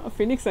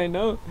फिनिक्स हैन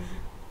हौ.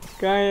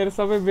 कहाँ यार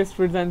सबै बेस्ट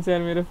फ्रुट जान्छ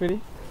यार मेरो फेरि.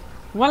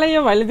 मलाई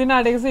यो भाइले दिन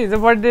आँटेको छ. हिजो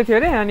बर्थडे थियो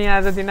अरे अनि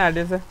आज दिन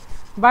आँटेको छ.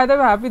 By the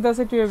way happy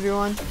Dashain to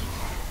everyone.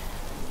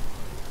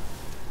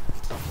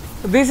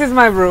 This is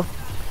my bro.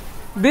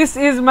 This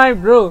is my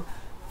bro.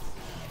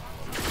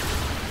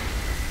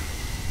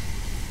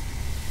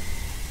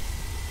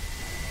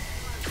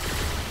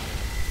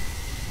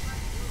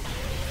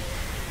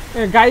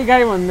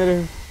 गाई भन्दै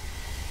रह्यो.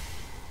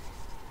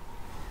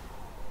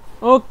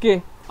 ओके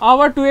अब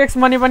 2x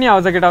मनी पनि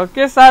आउँछ केटा.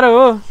 के साह्रो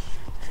हो.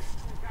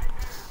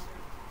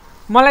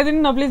 मलाई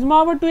दिनु न प्लिज. म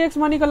अब 2x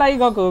मनीको लागि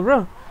गएको हो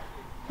ब्रो.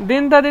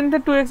 दिन त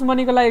 2x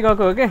मनीको लागि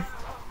गएको हो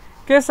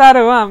के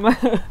साह्रो हो आमा.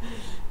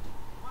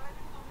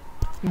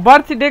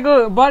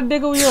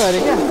 बर्थडेको उयो अरे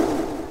क्या.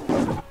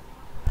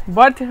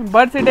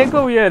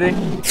 बर्थडेको उयो अरे.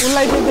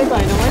 उसलाई चाहिँ दिएको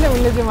होइन मैले.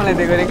 उसले चाहिँ मलाई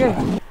दिएको अरे के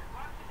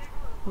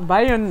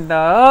भाइ. अन्त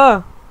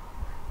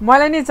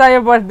मलाई नि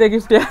चाहियो बर्थडे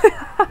गिफ्ट.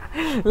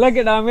 ल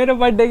केटा मेरो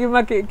बर्थडे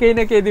गिफ्टमा केही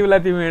न केही दिउला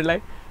तिमीहरूलाई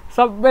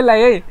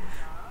सबैलाई है.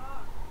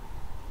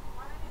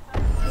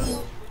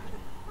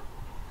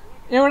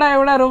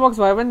 एउटा रोबक्स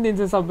भए पनि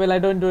दिन्छु सबैलाई.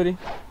 Don't worry.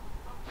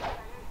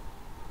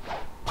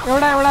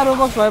 एउटा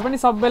रोबक्स भए पनि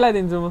सबैलाई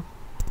दिन्छु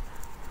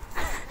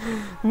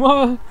म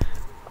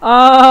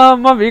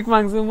भिख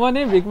माग्छु. म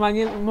नै भिख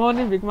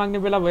माग्ने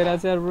बेला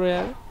भइरहेछ यार ब्रो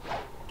यार.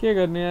 के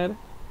गर्ने यार.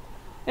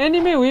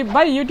 एनिमे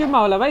भाइ युट्युबमा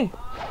होला भाइ.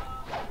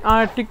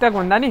 टिकटक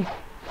भन्दा नि.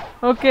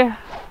 ओके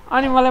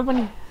अनि मलाई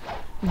पनि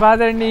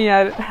बादर नि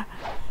यार.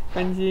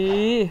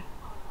 पन्जी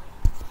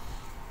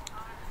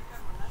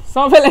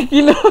सबैलाई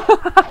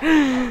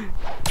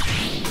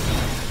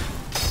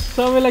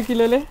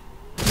किलोले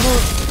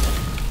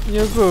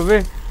यो को हो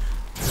बे.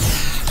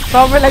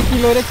 सबैलाई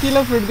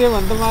किलो फ्रुट दियो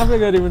भने त म आफै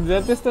गरिब हुन्छ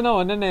यार. त्यस्तो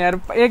नभन न यार.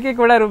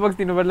 एकवटा रोबक्स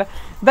दिनु पर्ला.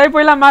 दाइ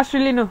पहिला मास्टरी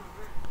लिनु.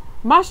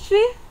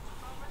 मास्टरी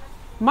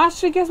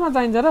केसमा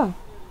चाहिन्छ र.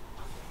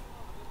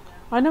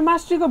 होइन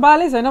मास्टरीको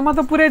बालै छैन. म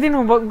त पुरै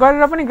दिन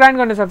गरेर पनि ग्राइन्ड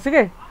गर्न सक्छु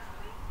के.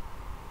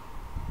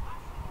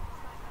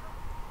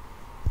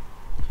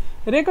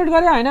 रेकर्ड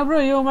गरेँ होइन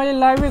ब्रो. यो मैले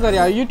लाइभै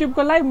गरेँ. युट्युबको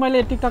लाइभ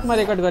मैले टिकटकमा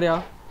रेकर्ड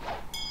गरेँ.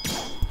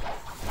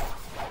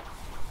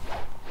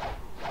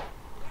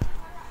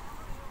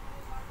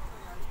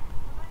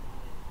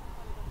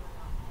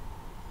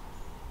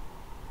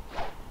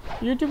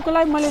 युट्युबको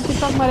लाइभ मैले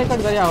टिकटकमा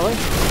रेकर्ड गरेँ हो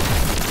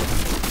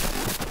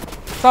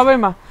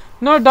सबैमा.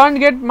 No don't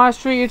get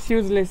mastery. It's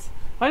useless.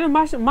 होइन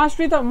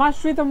मास्टरी त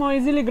म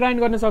इजिली ग्राइन्ड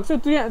गर्न सक्छु.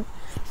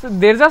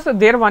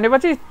 धेर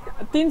भनेपछि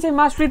 300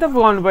 मास्टरी त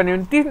पुगाउनु पर्ने हो.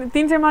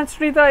 300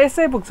 मास्टरी त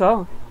यसै पुग्छ.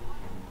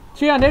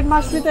 300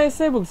 मास्टरी त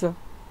यसै पुग्छ.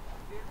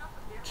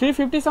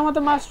 350 सम्म त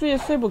मास्टरी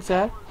यसै पुग्छ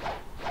यार.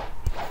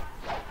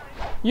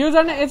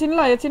 युजर नेम एकछिन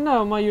ल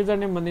म युजर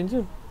नेम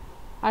भनिदिन्छु.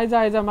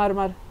 आइज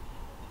मार.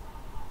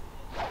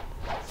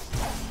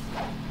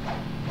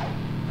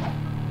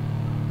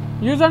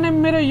 युजर नेम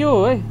मेरो यो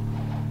हो है.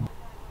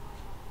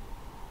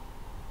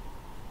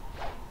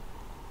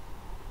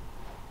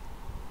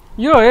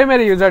 यो है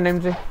मेरो युजर नेम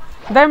चाहिँ.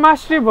 दाइ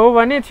मास्टरी भयो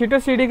भने छिटो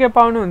सिडीकै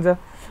पाउनुहुन्छ.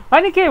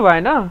 होइन केही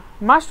भएन.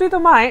 मास्टरी त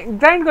म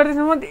ग्राइन्ड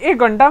गर्दैछु. म 1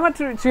 घन्टामा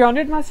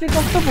 300 मास्टरी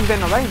कस्तो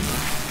पुग्दैन भाइ.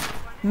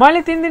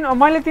 मैले 3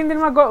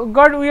 दिनमा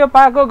गड उयो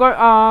पाएको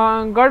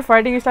गड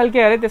फाइटिङ स्टाइल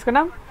के अरे त्यसको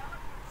नाम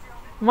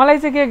मलाई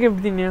चाहिँ के गिफ्ट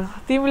दिने हो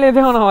तिमीले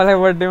देऊ न मलाई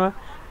बर्थडेमा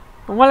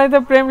मलाई त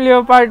प्रेम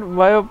लियोपार्ड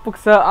भयो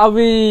पुग्छ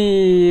अबि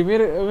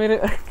मेरो मेरो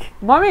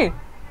मम्मी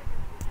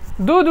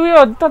दुध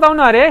उयो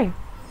तताउनु अरे है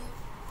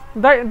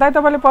दाइ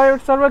तपाईँले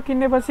प्राइभेट सर्भर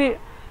किनेपछि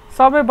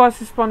सबै बस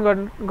स्पन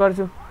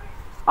गर्छु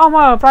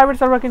म प्राइभेट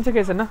सर्भर किन्छु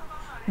के छैन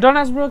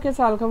डोनास ब्रो के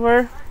छ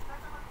हालखबर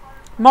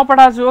म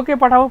पठाउँछु ओके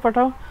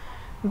पठाऊ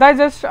दाइ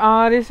just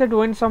reset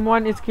when some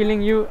one is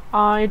killing you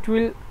it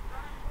will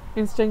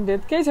instant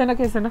death केही छैन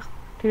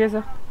ठिकै छ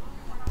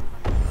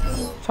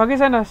कि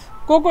छैन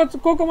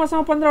को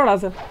मसँग 15वटा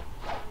छ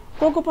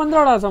को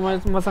 15वटा छ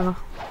मसँग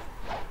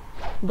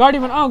गड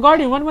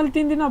ह्युमन मैले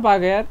 3 दिनमा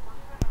पाएको यार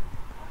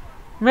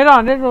मेरो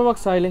 100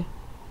 रोबक्स छ अहिले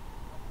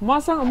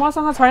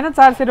मसँग छैन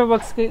 400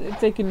 रोबक्स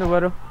चाहिँ किन्नु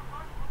पर्यो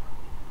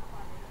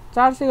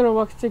 400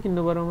 रोबक्स चाहिँ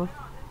किन्नु पर्यो म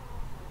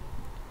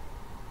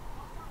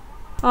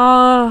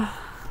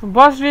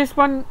बस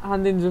रिस्पन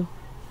हानिदिन्छु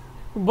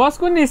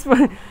बसको नि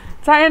स्पन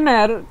चाहिएन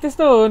यार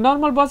त्यस्तो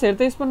नर्मल बसहरू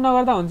त स्पन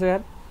नगर्दा हुन्छ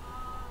यार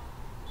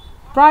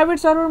प्राइभेट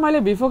सर्भर मैले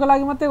भिफोको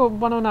लागि मात्रै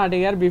बनाउन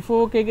आँटेको यार भिफो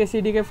के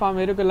सिडीके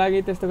फार्महरूको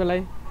लागि त्यस्तोको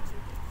लागि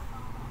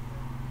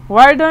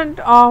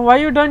why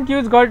you don't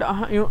use god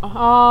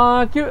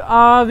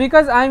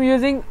because I am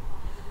using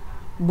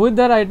Buddha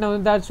right now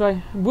that's why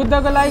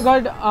बुद्धको लागि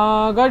गड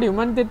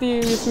ह्युमन त्यति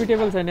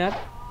सुटेबल छैन यार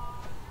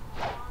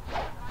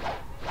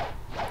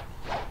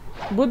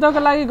बुद्धको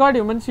लागि गड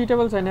ह्युमन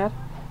सुटेबल छैन यार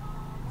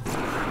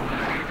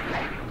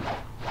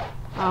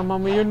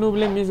आमाम यो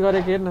नुबले मिस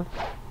गरेको हेर्न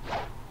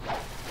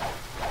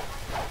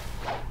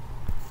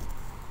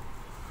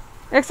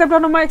एक्सेप्ट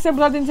गर्नु म एक्सेप्ट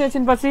गरिदिन्छु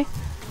एकछिनपछि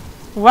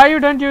Why you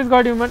don't use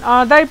God human?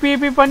 दाइ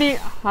पिपी पनि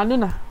हान्नु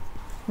न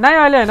नाइ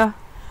अहिले हैन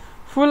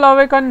फुल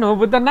अवेकन हो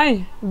बुद्ध नाइ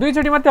 2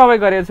 चोटी मात्रै अवेक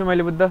गरेको छु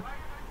मैले बुद्ध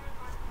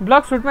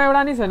ब्लग सुटमा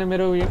एउटा नि छैन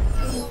मेरो उयो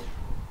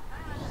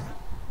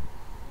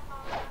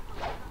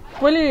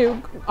पहिले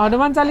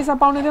हनुमान चालीसा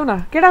पाउने देऊ न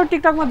केटा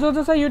टिकटकमा जो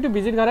छ युट्युब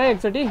भिजिट गरे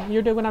एकचोटी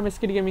युट्युबको नाम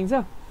स्किट गेमिङ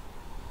छ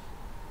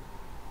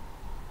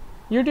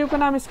युट्युबको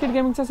नाम स्किट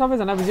गेमिङ छ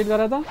सबैजना भिजिट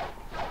गर त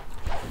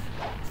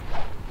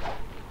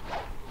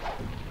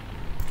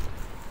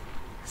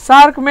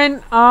शार्कम्यान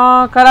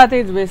कराते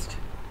इज बेस्ट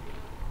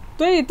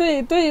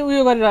त्यही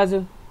उयो गरिरहेको छु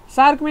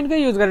शार्कम्यानकै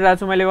युज गरिरहेको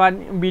छु मैले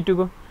 1v2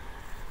 को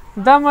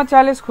दा म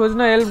च्यालेन्ज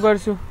खोज्न हेल्प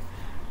गर्छु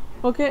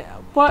ओके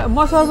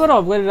म सर्भर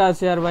हब गरिरहेको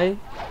छु यार भाइ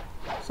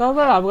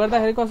सर्भर हब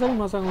गर्दाखेरि कसरी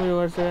मसँग उयो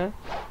गर्छु यार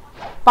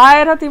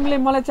पाएर तिमीले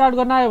मलाई च्याट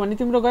गर्न आयो भने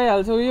तिम्रो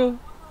गइहाल्छ उयो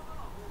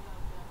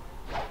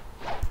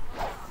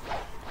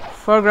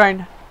फर ग्राइन्ड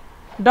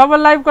डबल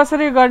लाइभ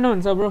कसरी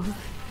गर्नुहुन्छ ब्रो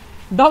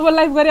डबल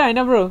लाइभ गरे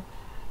हैन ब्रो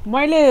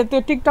मैले त्यो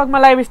टिकटकमा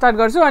लाइभ स्टार्ट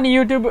गर्छु अनि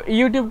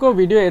युट्युबको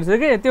भिडियो हेर्छु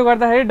के त्यो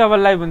गर्दाखेरि डबल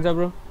लाइभ हुन्छ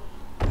ब्रो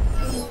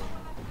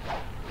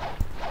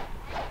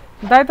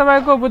दाइ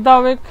तपाईको बुद्ध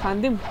अवेक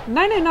खान्दिम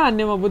नाइ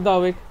नहान्ने म बुद्ध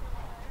अवेक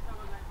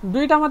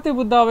 2टा मात्रै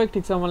बुद्ध अवेक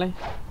ठिक छ मलाई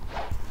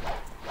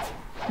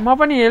म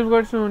पनि हेल्प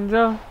गर्छु हुन्छ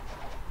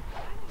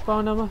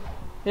पाउनमा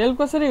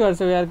हेल्प कसरी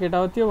गर्छौ यार केटा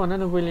हो त्यो भन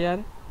न पहिले यार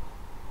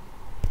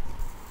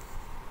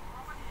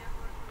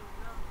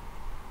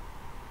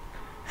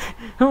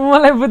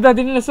मलाई बुद्ध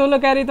दिनु सोलो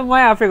क्यारी त म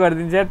आफै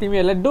गरिदिन्छु यार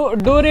तिमीहरूलाई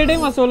डोरेटै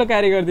म सोलो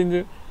क्यारी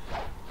गरिदिन्छु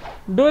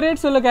डोरेट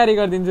सोलो क्यारी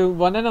गरिदिन्छु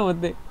भन न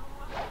मात्रै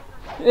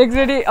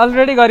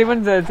अलरेडी गरि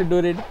पनि जान्छु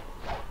डोरेट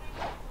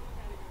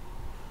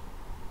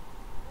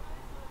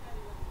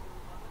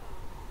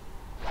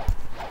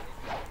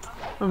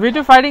V2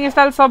 फाइटिङ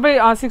स्टाइल सबै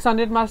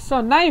 600 मास्टर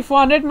छ नाइ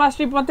 400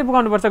 मास्टरी मात्रै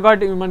पुगाउनु पर्छ गड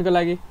ह्युमनको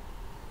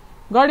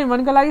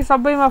लागि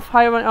सबैमा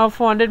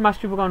 400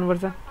 मास्टरी पुगाउनु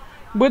पर्छ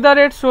बुद्ध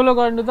रेट सोलो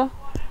गर्नु त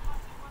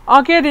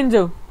के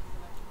दिन्छु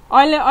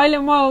अहिले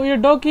म यो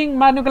डोकिङ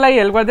मार्नुको लागि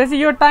हेल्प गर्दैछु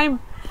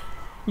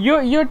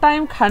यो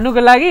टाइम खानुको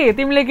लागि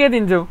तिमीले के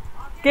दिन्छौ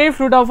केही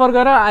फ्रुट अफर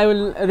गर I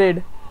will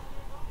read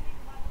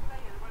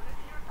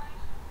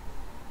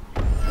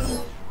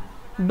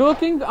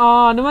डोकिङ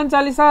Hanuman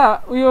Chalisa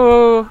उयो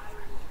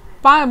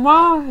म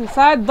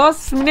सायद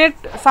 7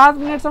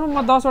 मिनेटसम्म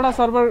म 10 वटा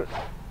सर्भर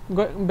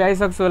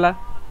भ्याइसक्छु होला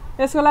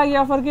यसको लागि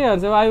अफर के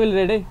गर्छौ आई विल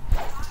रेड है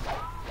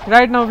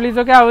right now please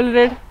okay I will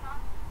read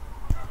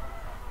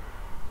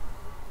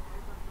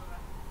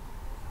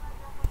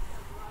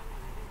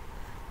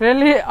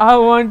Really, I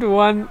want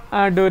one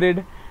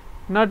Dorade.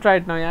 Not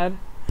right now, yaar.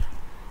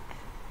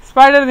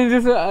 Spider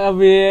ninjas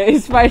away.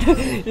 Spider.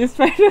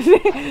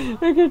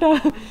 Kita.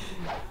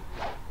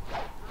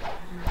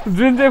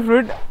 Ginger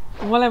fruit.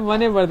 मलाई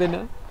मनै पर्दैन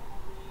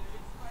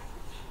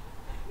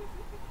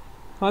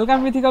हल्का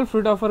मिथिकल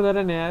फ्रुट अफर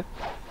गर न यार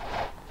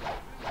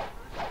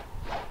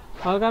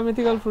हल्का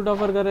मिथिकल फ्रुट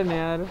अफर गर न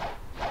यार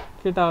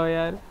केटा हो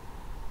यार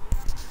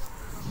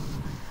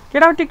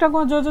केटा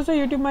टिकटकमा जो छ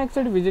युट्युबमा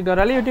एकचोटि भिजिट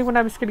गर ल युट्युबको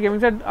नाम स्किट गेमिङ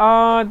छ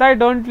दाइ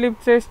don't leave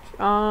chest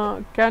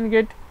can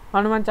get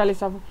Hanuman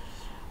Chalisa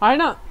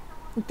हैन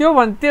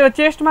त्यो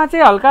चेस्टमा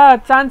चाहिँ हल्का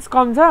चान्स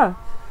कम छ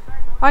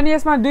अनि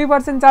यसमा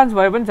 2% चान्स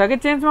भए पनि छ कि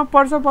चेन्जमा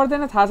पर्छ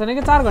पर्दैन थाहा छैन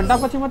कि 4 घण्टा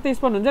पछि मात्रै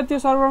स्पन हुन्छ त्यो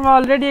सर्भरमा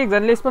अलरेडी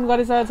एकजनाले स्पन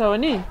गरिसकेको छ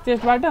भने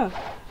चेस्टबाट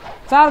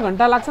 4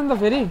 घण्टा लाग्छ नि त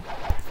फेरि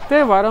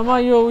त्यही भएर म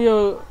यो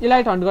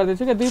इलाइट हन्ट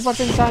गर्दैछु के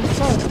 2% चान्स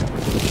छ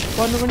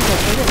पर्नु पनि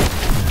सक्छ के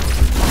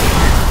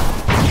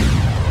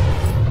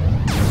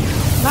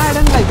ना आई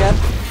डोन्ट लाइक यार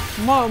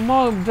म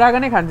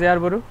ड्रागनै खान्छु यार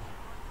बरु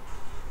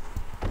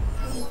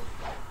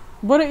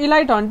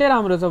इलाइट हन्टै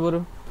राम्रो छ बरु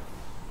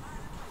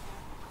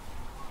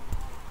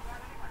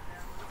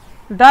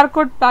डार्क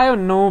कोड पायो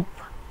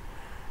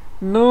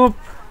नोप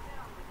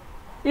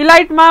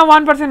इलाइटमा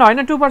 1% होइन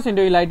 2%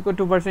 हो इलाइटको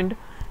 2%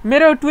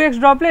 मेरो 2x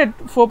ड्रपले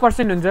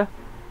 4% हुन्छ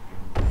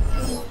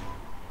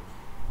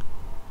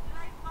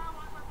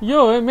यो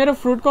हो मेरो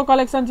फ्रुटको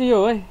कलेक्सन चाहिँ यो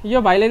हो यो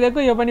भाइले दिएको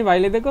यो पनि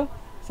भाइले दिएको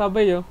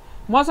सबै यो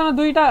मसँग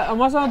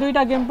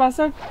दुईटा गेम पास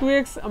छ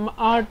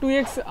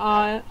 2x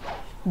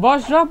बस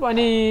ड्रप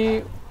अनि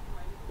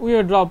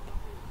उयो ड्रप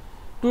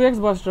 2x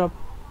बस ड्रप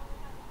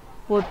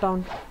पोर्ट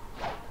टाउन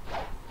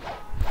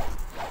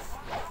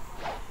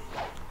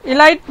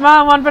इलाइटमा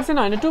 1%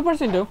 होइन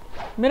 2% हो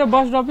मेरो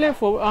बस ड्रपले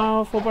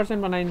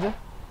 4% बनाइन्छ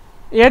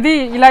यदि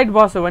इलाइट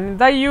बस हो भने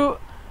दाइ यो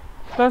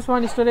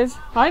 +1 स्टोरेज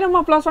होइन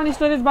म +1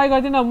 स्टोरेज बाई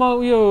गर्दिनँ म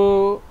उयो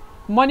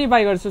मनी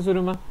बाई गर्छु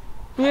सुरुमा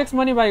 2x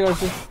मनी बाई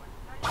गर्छु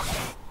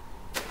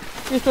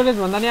स्टोरेज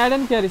भन्दा नि आई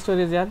डोन्ट केयर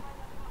स्टोरेज यार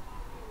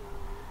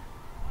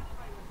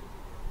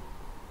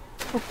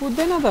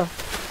कुद्दैन त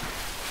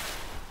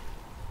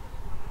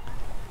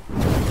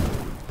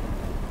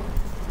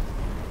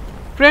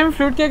प्रेम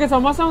फ्रुट के छ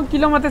मसँग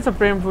किलो मात्रै छ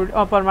प्रेम फ्रुट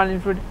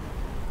पर्मानेन्ट फ्रुट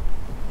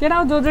केटा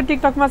हो जो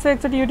टिकटकमा छ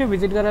एकचोटि युट्युब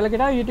भिजिट गरेर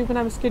केटा युट्युबको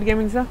नाम स्किट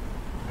गेमिङ छ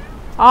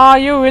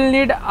you will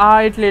need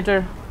it later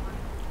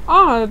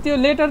त्यो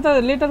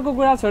लेटरको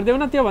कुरा छोडिदेऊ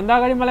न त्योभन्दा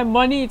अगाडि मलाई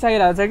मनी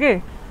चाहिरहेको छ कि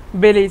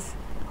बेरिज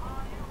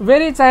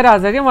चाहिरहेको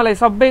छ कि मलाई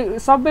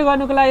सबै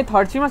गर्नुको लागि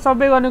थर्डसीमा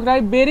सबै गर्नुको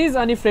लागि बेरिज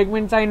अनि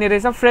फ्रेगमेन्ट चाहिने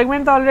रहेछ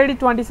फ्रेगमेन्ट त अलरेडी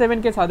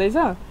 27 के छँदैछ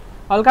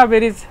हल्का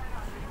बेरिज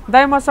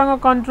दाइ मसँग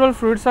कन्ट्रोल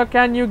फ्रुट छ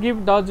can you give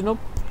does no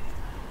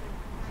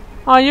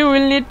you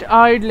will need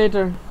it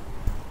later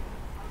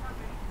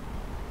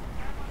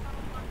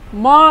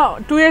म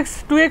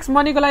 2x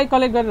मनीको लागि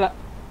कलेक्ट गरेर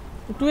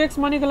 2x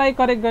मनीको लागि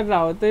करेक्ट गरेर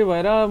हो त्यही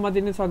भएर म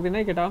दिन सक्दिनँ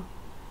है केटा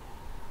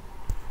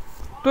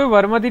त्यही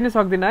भएर म दिन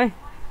सक्दिनँ है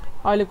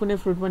अहिले कुनै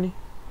फ्रुट पनि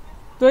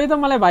त्यही त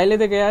मलाई भाइले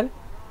दिएको यार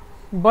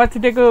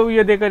बर्थडेको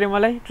उयो दिएको अरे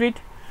मलाई ट्रिट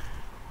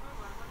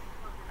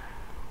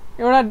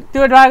एउटा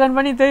त्यो ड्रागन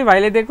पनि त्यही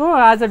भाइले दिएको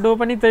आज डो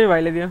पनि त्यही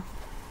भाइले दियो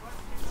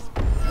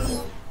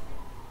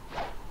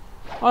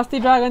अस्ति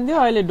ड्रागन दियो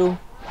अहिले डो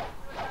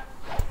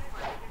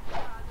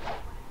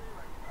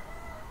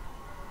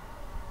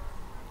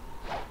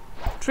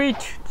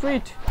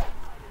treat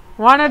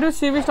want do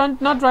CV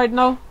stunt not right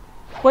now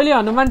पहिले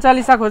हनुमान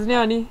चालिसा खोज्ने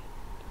अनि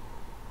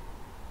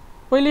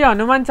पहिले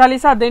Hanuman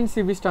Chalisa then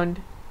CV stunt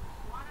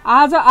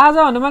आज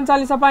हनुमान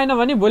चालिसा पाएन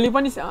भने भोलि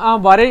पनि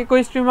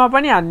भरेको स्ट्रिममा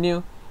पनि हान्ने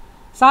हो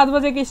 7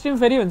 बजेको स्ट्रिम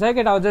फेरि हुन्छ है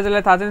केटा हो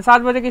जसलाई थाहा छैन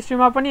 7 बजेको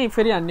स्ट्रिममा पनि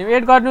फेरि हान्ने हो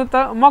एड गर्नु त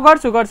म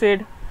गर्छु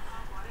एड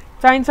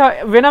चाहिन्छ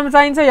भेनम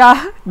चाहिन्छ या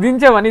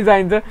दिन्छ भने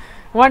चाहिन्छ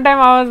one time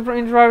I was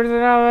inspired I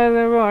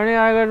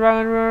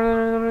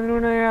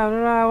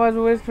was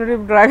always pretty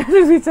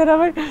dragon feature of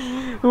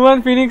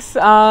one Phoenix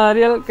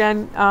real can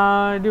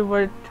do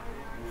but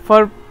for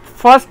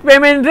first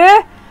payment re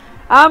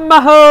amma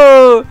ho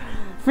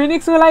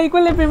Phoenix को लागि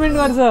कसले पेमेन्ट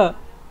गर्छ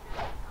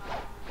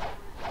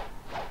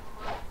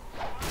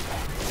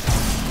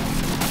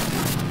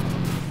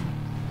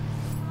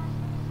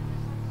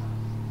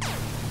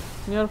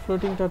near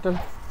floating turtle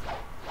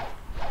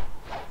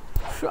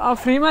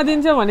फ्रीमा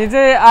दिन्छ भने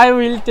चाहिँ आई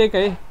विल टेक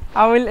है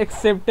I will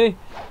accept है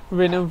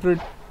वेनम फ्रुट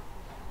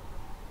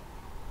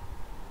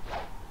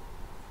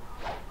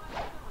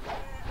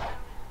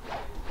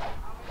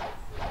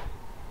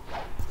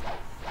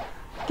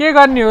के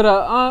गर्ने हो र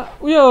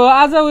उयो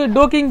आज उयो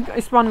डोकिङ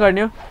स्पन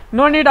गर्ने हो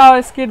नो निड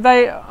आवर स्किट दाइ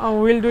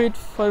will do it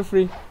for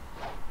free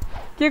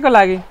के को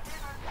लागि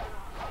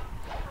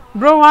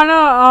ब्रो वान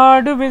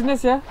डु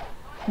बिजनेस या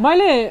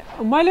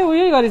मैले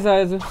उयो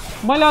गरिसकेको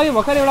छु मैले अघि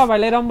भर्खर एउटा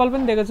भाइलाई रम्बल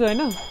पनि दिएको छु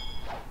होइन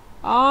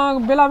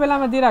बेला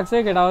बेलामा दिइरहेको छु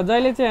है केटा हो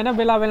जहिले चाहिँ होइन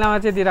बेला बेलामा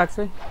चाहिँ दिइरहेको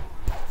छु है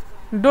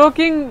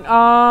डोकिङ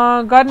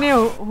गर्ने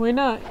होइन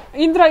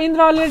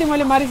इन्द्र अलरेडी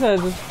मैले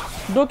मारिसकेको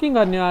छु डोकिङ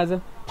गर्ने हो आज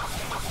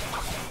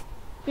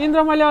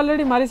इन्द्र मैले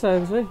अलरेडी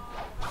मारिसकेको छु है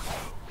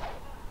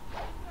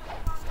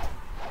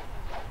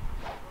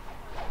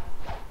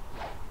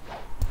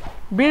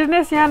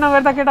बिजनेस यहाँ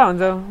नगर्दा केटा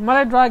हुन्छ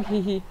मलाई drug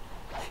हिही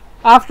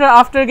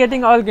after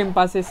getting all game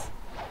passes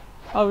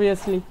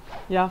obviously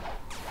yeah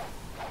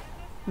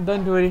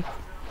don't worry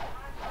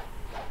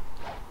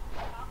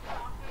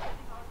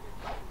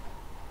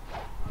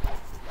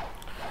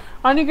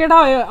अनि केटा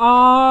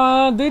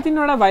 2-3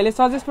 वटा भाइले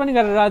सजेस्ट पनि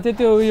गरेर आएको थियो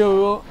त्यो यो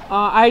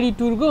आईडी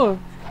टुरको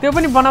त्यो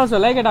पनि बनाउँछ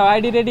होला है केटा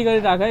आईडी रेडी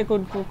गरिराख है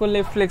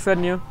कोले फ्लेक्स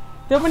गर्ने हो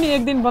त्यो पनि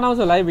एक दिन बनाउँछ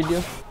होला है भिडियो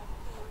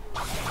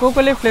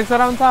कोले फ्लेक्स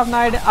गराउँछ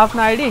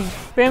आफ्नो आईडी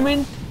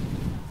पेमेन्ट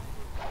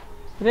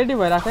रेडी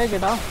भइराख है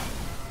केटा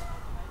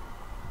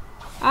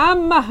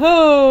आम्मा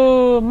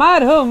हो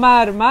मार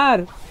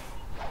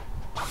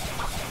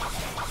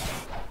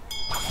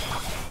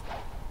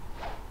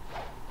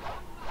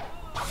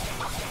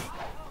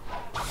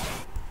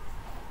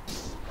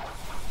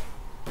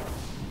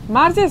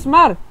मार चेस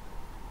मार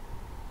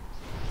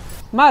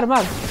मार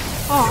मार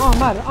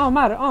मार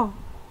मार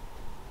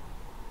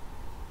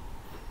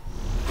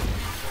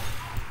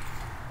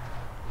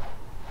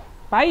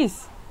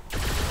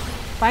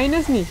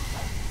पाइनस् नि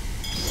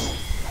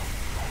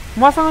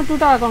मसँग 2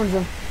 टा अकाउन्ट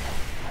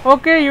छ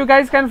okay you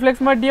guys can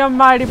flex म डिएम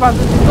मा आइडी पास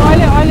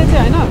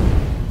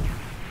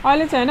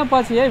अहिले चाहिँ हैन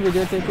पछि है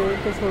भिडियो चाहिँ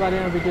त्यसको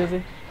बारेमा भिडियो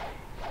चाहिँ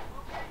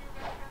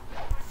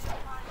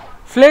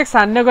फ्लेक्स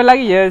हान्नको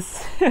लागि यस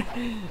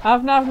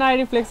आफ्नो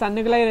आइडी फ्लेक्स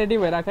हान्नको लागि रेडी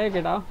भइराख है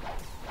केटा हो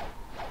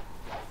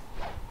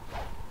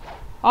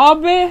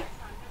अबे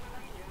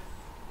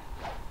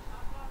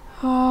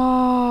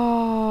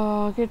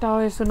केटा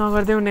हो यसो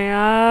नगर्देऊ न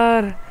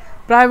यार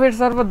प्राइभेट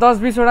सर्भर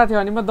 10-20 वटा थियो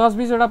भने म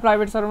 10-20 वटा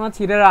प्राइभेट सर्भरमा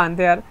छिरेर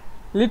हान्थे यार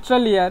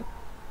लिटरली यार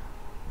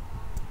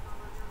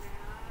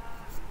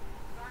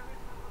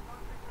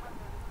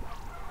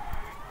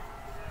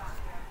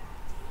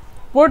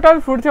पोर्टल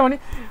फ्रुट थियो भने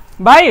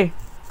भाइ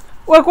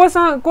ओ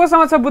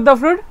कोसँग छ बुद्ध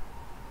फ्रुट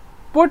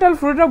पोर्टल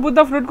फ्रुट र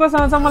बुद्ध फ्रुट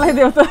कोसँग छ मलाई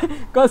देऊ त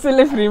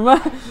कसैले फ्रीमा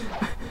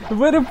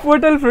बरु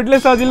पोर्टल फ्रुटले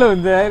सजिलो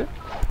हुन्छ यार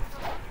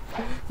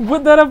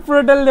बुद्ध र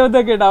पोर्टल देऊ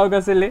त केटा हो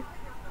कसैले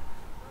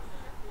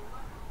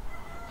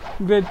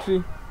ग्रेट ट्री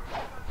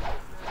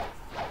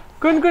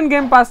कुन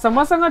गेम पास छ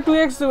मसँग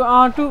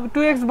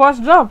 2x बस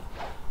ड्रप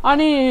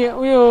अनि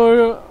उयो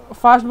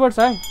फास्ट बोट छ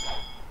है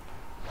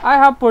I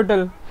have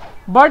portal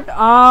but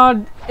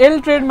L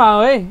ट्रेडमा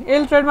हो है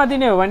एल ट्रेडमा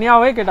दिने हो भने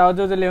आऊ है केटा हो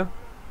जो ल्याऊ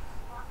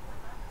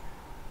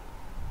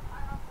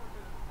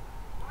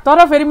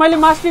तर फेरि मैले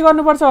मास्टरी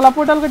गर्नुपर्छ होला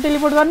पोर्टलको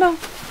टेलिपोर्ट गर्न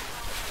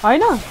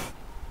हैन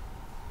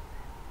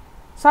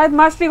सायद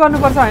मास्टरी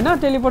गर्नुपर्छ हैन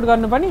टेलिपोर्ट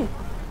गर्नु पनि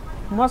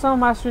मसँग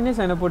मास्टरी नै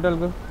छैन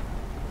पोर्टलको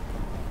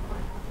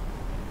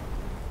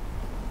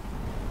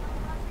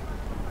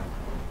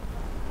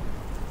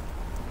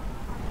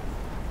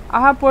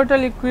आहा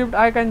portal equipped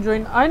I can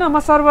join हैन म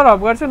सर्भर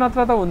हब गर्छु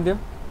नत्र त हुन्थ्यो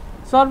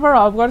सर्भर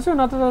हब गर्छु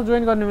नत्र त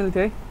जोइन गर्न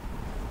मिल्थ्यो है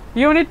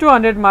you need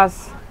 200 mass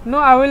no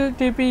I will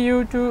टिपी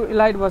you to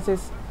elite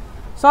बसेस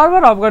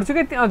सर्भर हब गर्छु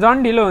कि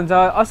झन् ढिलो हुन्छ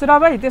असुरा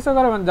भाइ त्यसो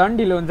गर भने झन्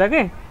ढिलो हुन्छ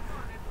के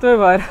त्यही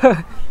भएर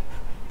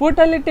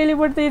पोर्टलले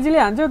टेलिपोर्ट त इजिली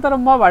हान्छु तर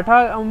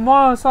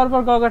म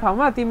सर्भर गएको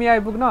ठाउँमा तिमी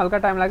आइपुग्न हल्का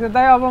टाइम लाग्छ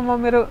दाइ अब म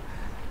मेरो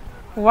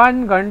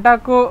 1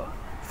 घण्टाको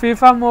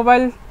फिफा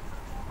मोबाइल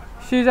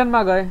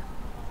सिजनमा गएँ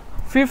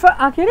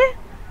फिफा के रे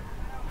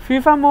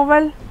फिफा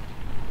मोबाइल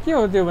के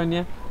हो त्यो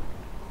भन्या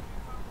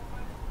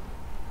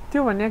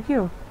के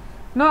हो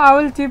no I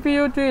will टिपी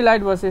you to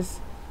elite बसेस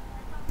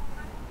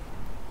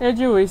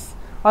एज यु विस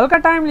हल्का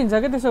टाइम लिन्छ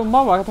के त्यसो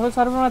म भएको ठाउँ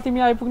सर्भरमा तिमी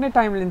आइपुग्ने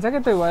टाइम लिन्छ के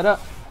त्यही भएर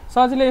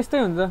सजिलो यस्तै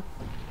हुन्छ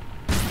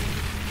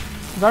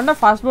झन्डा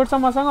फास्ट बोट छ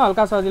मसँग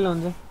हल्का सजिलो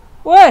हुन्छ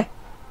ओए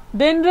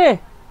डेन रे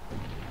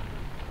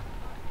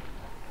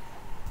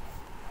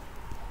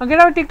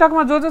केटा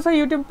टिकटकमा जो छ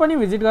युट्युब पनि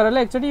भिजिट गर ल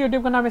एकचोटि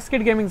युट्युबको नाम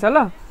स्किट गेमिङ छ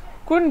ल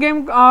कुन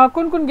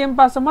गेम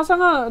पास छ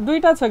मसँग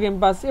 2टा छ गेम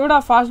पास एउटा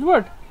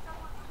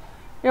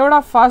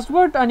फास्ट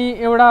बोट अनि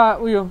एउटा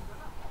उयो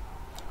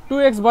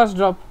 2x बस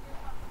ड्रप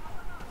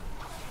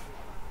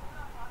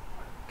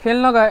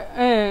खेल्न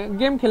गए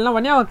गेम खेल्न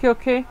भने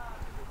okay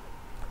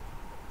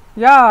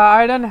yeah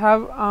I don't have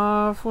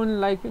phone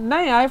like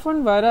नै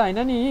आइफोन भएर हैन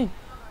नि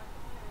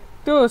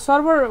त्यो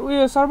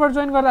सर्भर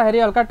जोइन गर्दाखेरि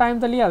हल्का टाइम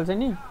त लिइहाल्छ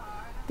नि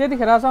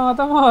त्यतिखेरसम्म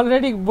त म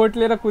अलरेडी बोट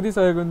लिएर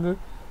कुदिसकेको हुन्छु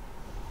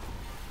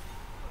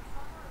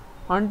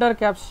हन्टर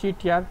क्याप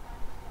सिट यार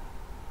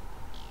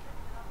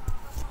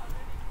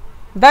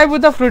दाइ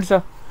बुद्ध फ्रुट छ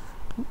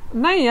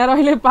नै यार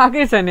अहिले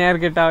पाकै छैन यार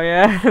केटा हो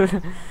यार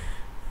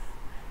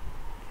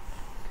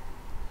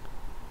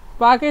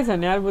पाकै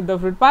छैन यार बुद्ध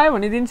फ्रुट पायो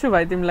भने दिन्छु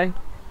भाइ तिमीलाई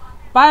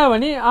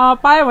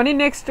पायो भने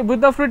नेक्स्ट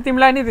बुद्ध फ्रुट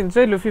तिमीलाई नै दिन्छु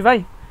है लुफी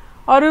भाइ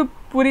अरू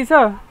पुरी छ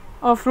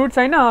फ्रुट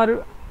छैन अरू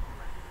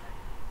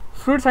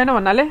फ्रुट छैन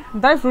भन्नाले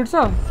दाइ फ्रुट छ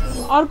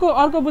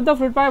अर्को बुद्ध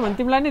फ्रुट पायो भने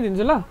तिमीलाई नै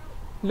दिन्छु ल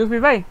लुफी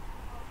भाइ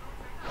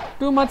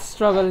टु मच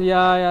स्ट्रगल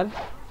यार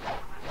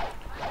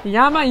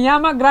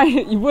यहाँमा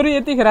ग्राइन्ड बरु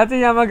यतिखेर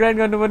चाहिँ यहाँमा ग्राइन्ड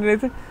गर्नुपर्ने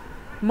रहेछ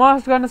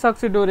मस्ट गर्न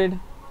सक्छु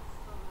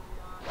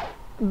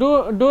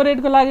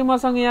डोरेटको लागि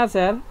मसँग यहाँ छ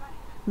यार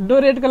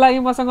डोरेटको लागि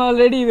मसँग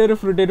अलरेडी यिनीहरू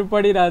फ्रुटहरू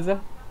पडिरहेछ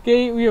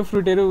केही उयो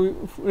फ्रुटहरू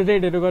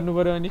रेडहरू गर्नु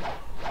पर्यो भने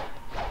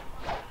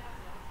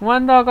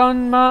वान द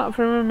अकाउन्टमा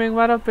फ्रेम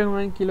मेङमा र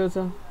पेङमा किलो छ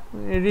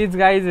रिच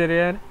गाइजहरू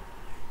यार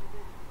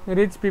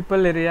रिच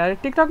पिपलहरू यार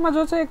टिकटकमा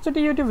जो छ एकचोटि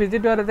युट्युब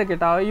भिजिट गरेर त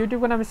केटा हो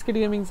युट्युबको नाम स्किट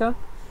गेमिङ छ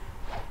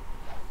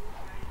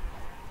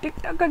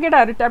टिकटकका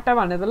केटाहरू ट्याप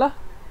हाने त ल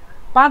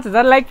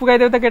 5000 लाइक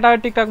पुगाइदेऊ त केटा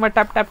टिकटकमा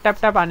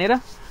ट्याप हानेर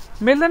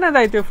मिल्दैन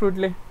दाइ त्यो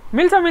फ्रुटले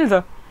मिल्छ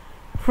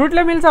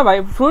फ्रुटले मिल्छ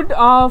भाइ फ्रुट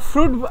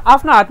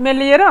आफ्नो हातमा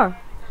लिएर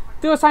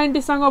त्यो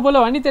साइन्टिस्टसँग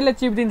बोल्यो भने त्यसले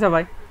चिप दिन्छ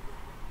भाइ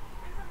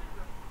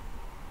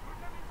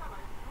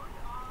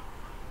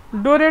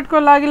डोरेटको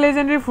लागि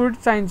लेजेन्डरी फ्रुट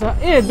चाहिन्छ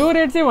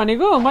डोरेट चाहिँ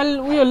भनेको मैले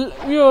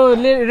उयो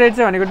रेट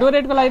चाहिँ भनेको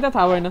डोरेटको लागि त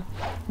थाहा भएन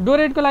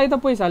डोरेटको लागि त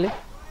पैसाले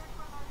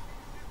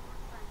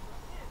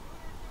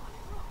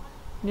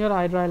नियर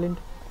हाइड्रो आइल्यान्ड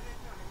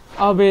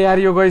अबे यार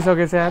यो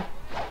गइसकेछ यार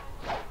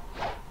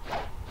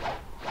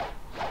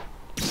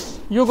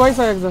यो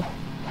गइसकेको छ,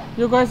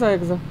 यो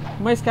गइसकेको छ।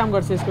 म स्क्याम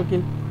गर्छु यसको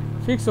किल,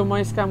 फिक्स हो।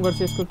 म स्क्याम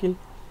गर्छु यसको किल।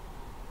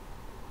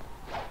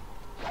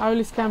 आई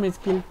विल स्क्याम हिज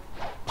किल।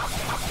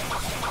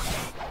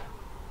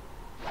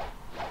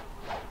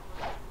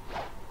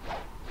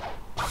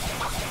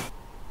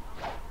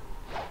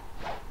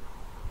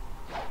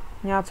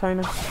 यहाँ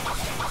छैन।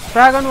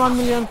 Dragon 1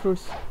 million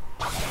fruits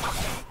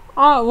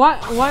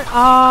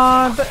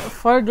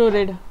for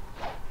डोरेड।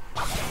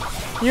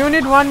 You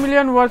need 1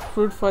 million worth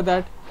fruit for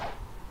that.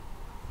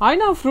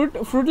 होइन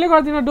फ्रुटले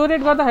गर्दिनँ,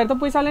 डोनेट गर्दाखेरि त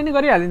पैसाले नै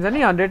गरिहालिन्छ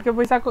नि। 100 के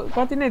पैसा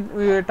कति नै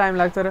टाइम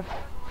लाग्छ र।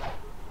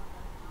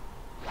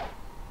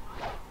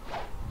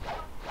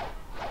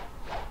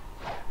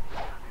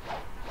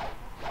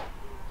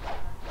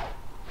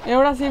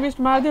 एउटा सिबिस्ट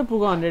मारिदियो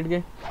पुग्यो 100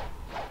 के।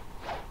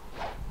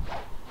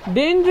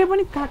 डेन्ड्रे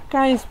पनि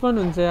कहाँ स्पन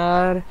हुन्छ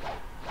यार।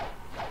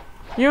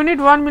 Unit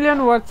 1 million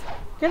worth.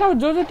 केटा हो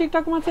जो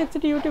टिकटकमा चाहिँ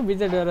एकचोटि युट्युब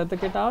भिजिट गरेर त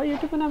केटा हो।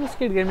 युट्युबको नाम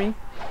स्किड गेमिङ।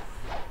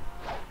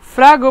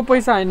 फ्र्याग हो,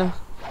 पैसा होइन।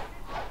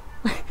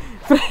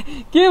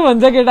 के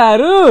भन्छ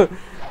केटाहरू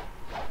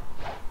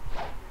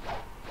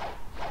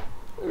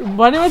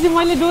भनेपछि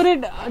मैले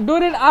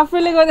डोरेट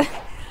आफैले गर्दा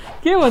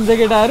के भन्छ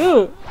केटाहरू।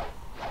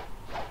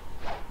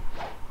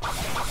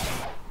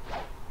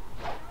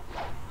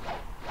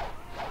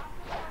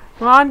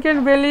 अनकेन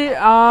बेली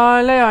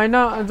ले होइन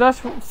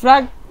जस्ट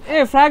फ्र्याग।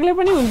 ए फ्र्यागले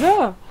पनि हुन्छ।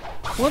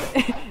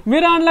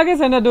 मेरो अनलकै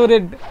छैन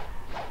डोरेट।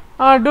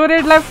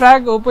 डोरेटलाई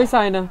फ्र्याग हो, पैसा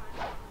होइन।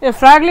 ए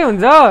फ्र्यागले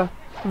हुन्छ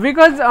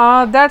बिकज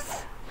द्याट्स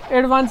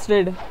एडभान्स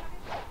रेड।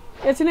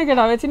 एकछिन नै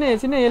केटा हो, एकछिन नै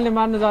यसले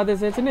मार्नु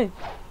जाँदैछ। एकछिन नै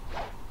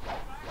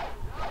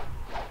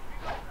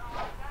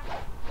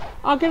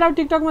केटा हो।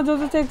 टिकटकमा जो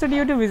चाहिँ एकचोटि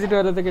युट्युब भिजिट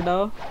गरेर त केटा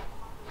हो।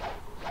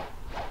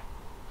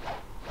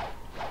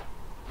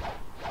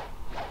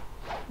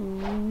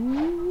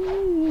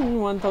 Mm,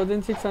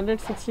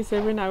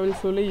 1667 I will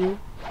solo you.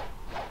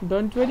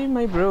 Don't worry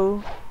my bro.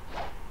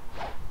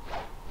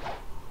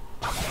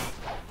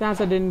 त्यहाँ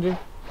छ डेन्ड्रे।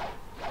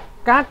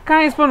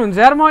 कहाँ स्पन हुन्छ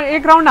यार। म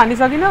एक राउन्ड हानि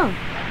सकिनँ।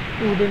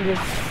 डेन्ड्रे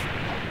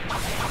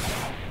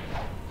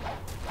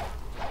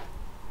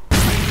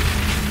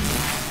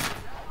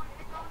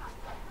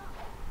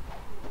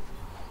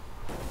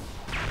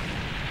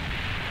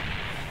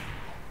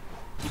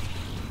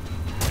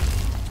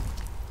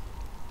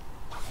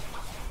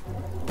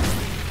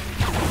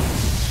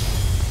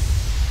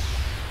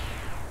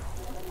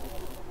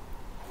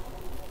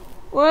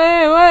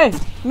Wait,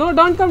 no,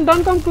 don't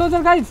come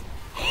closer, guys.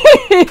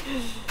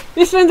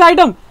 Strange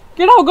item.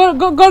 Get out, go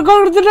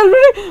to this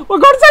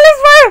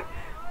way.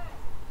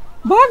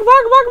 Back.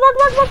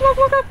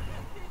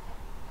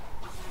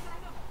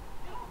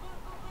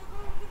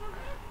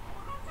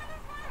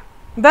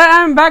 There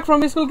I am back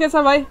from school.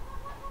 कैसा भाई?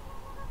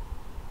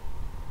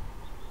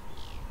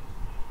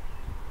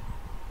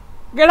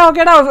 Get out.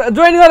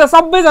 Join गर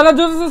सबैजना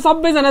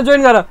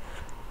जोइन गर।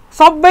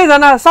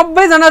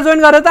 सबैजना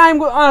जोइन गर त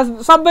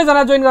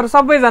सबैजना जोइन गर।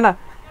 सबैजना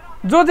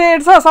जो चाहिँ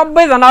एड छ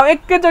सबैजना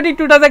एकैचोटि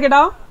टुटा चाहिँ केटा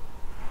हो।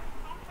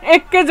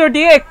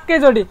 एकैचोटि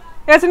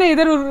यसरी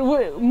इधर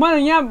म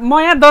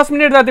यहाँ 10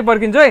 मिनट जति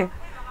पर्खिन्छु है।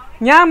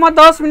 यहाँ म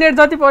 10 मिनट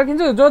जति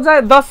पर्खिन्छु। जो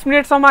चाहिँ 10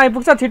 मिनटसम्म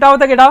आइपुग्छ छिटाउ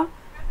त केटा हो।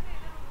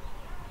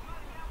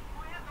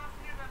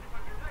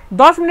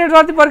 10 मिनट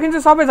जति पर्खिन्छु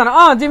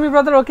सबैजना। जिमी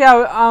ब्रदर ओके।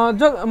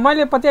 जो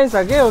मैले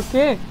पत्याइसकेँ।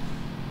 ओके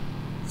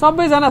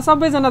सबैजना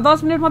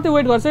 10 मिनट मात्रै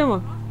वेट गर्छु है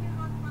म।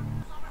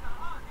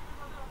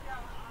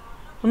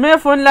 मेरो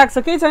फोन लाग्छ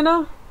केही छैन।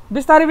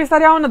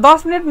 बिस्तारै आउन।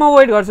 10 मिनट म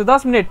वेट गर्छु।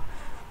 10 मिनट।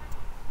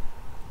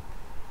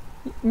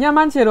 यहाँ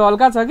मान्छेहरू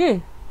हल्का छ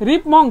कि।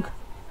 रिप मङ्क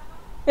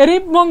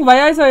भाइ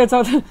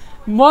आइसकेको छ।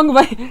 मङ्क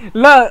भाइ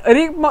ल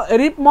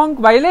रिप मङ्क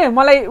भाइले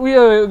मलाई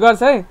उयो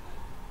गर्छ है।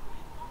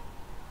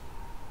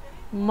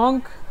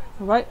 मङ्क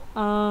भाइ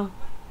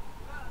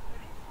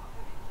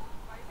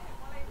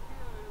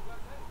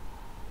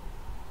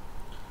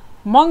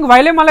मङ्क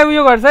भाइले मलाई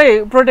उयो गर्छ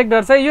है, प्रोटेक्ट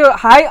गर्छ है। यो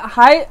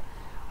हाई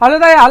हेलो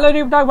दाइ। हेलो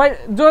रिपटक भाइ।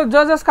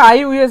 जसको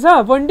हाई उयो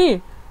छ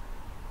पोन्टी।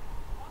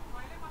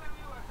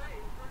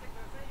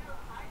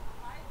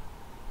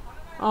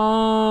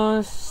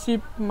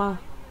 सिपमा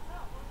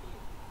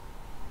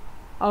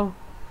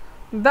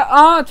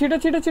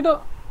छिटो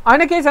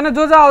होइन केही छैन।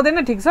 जो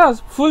आउँदैन ठिक छ।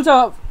 फुल छ।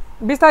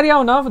 बिस्तारै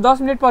आऊ न।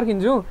 10 मिनट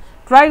पर्खिन्छु।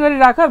 ट्राई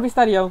गरिराख।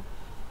 बिस्तारै आऊ।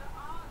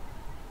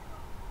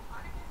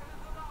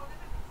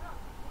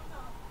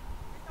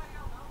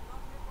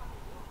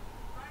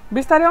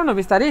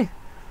 बिस्तारै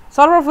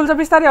सर्भर फुल छ।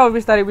 बिस्तारै आऊ।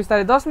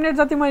 बिस्तारै 10 मिनट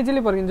जति म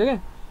इजिली पर्खिन्छु क्या।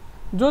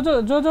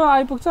 जो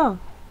आइपुग्छ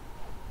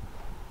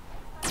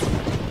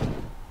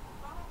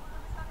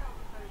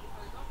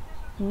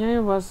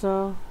यहीँ बस्छ।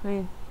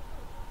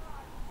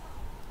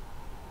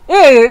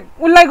 ए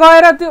उसलाई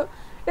गएर त्यो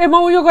म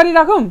उयो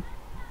गरिराखौँ।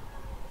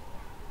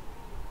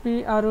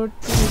 PROT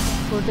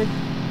प्रोटेक्ट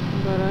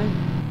गर है।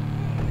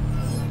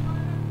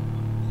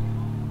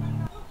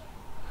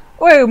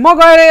 ओए म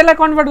गएर यसलाई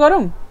कन्भर्ट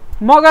गरौँ।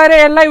 म गएर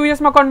यसलाई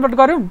उयसमा कन्भर्ट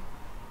गरौँ।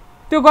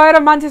 त्यो गएर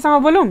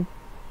मान्छेसँग बोलौँ।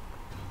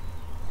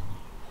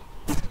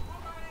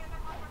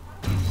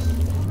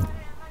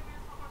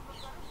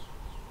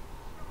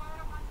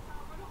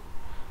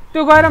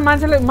 त्यो गएर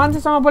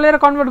मान्छेसँग बोलेर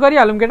कन्भर्ट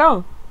गरिहालौँ केटा हो।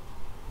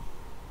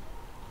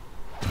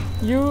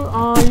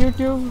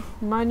 युट्युब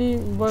मानी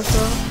बस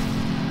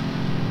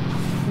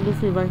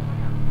लुफी भाइ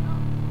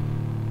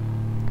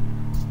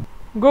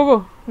गो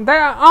दाइ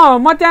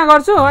म त्यहाँ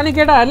गर्छु अनि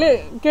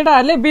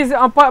केटाहरूले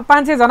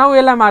 5-6 जना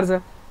उयोलाई मार्छ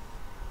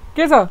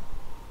के छ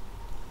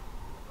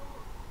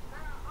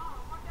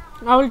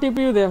I will tip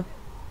you there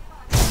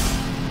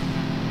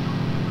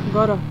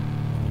गर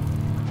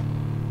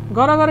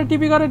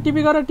टिपी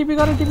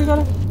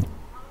गर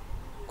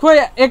खोइ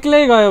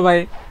एक्लै गयो भाइ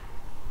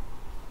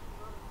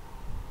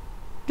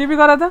टिपी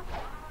गर त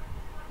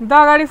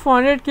अगाडि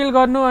 400 किल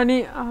गर्नु अनि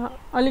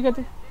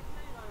अलिकति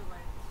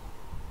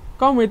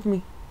कम विथ मी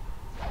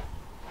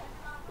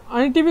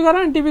अनि टिपी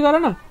गर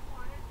न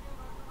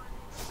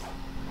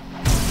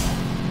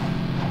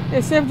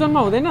ए सेफ जोनमा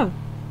हुँदैन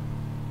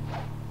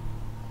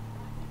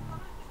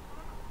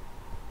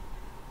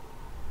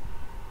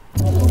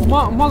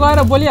म गएर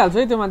बोलिहाल्छु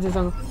है त्यो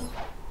मान्छेसँग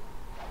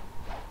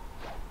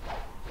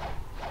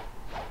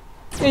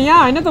ए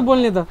यहाँ हैन त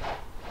बोल्ने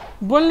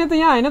त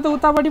यहाँ हैन त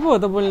उतापट्टि पो हो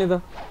त बोल्ने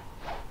त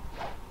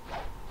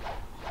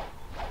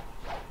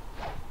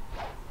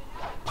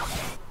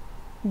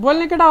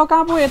बोल्ने केटा हो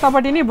कहाँ पो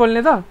यतापट्टि नि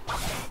बोल्ने त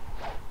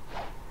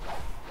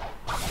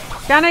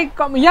त्यहाँ नै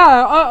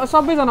यहाँ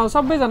सबैजना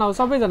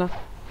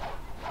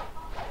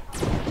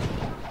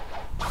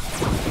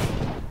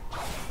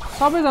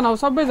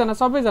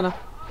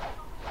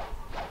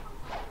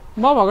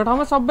म भएको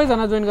ठाउँमा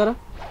सबैजना जोइन गर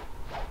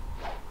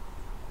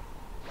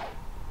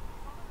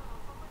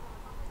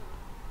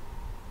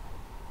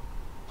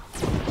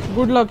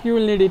good lock you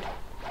will need it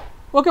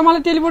okay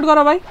मलाई टेलिपोर्ट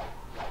गर भाइ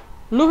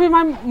लुफी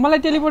मलाई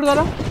टेलिपोर्ट गर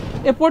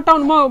ए पोर्ट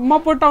टाउन म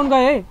पोर्ट टाउन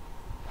गए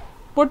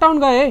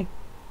है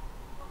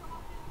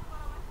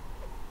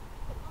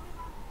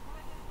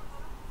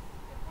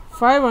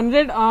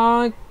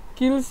 500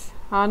 किल्स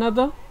हान त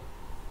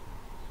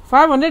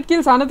 500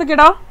 किल्स हान त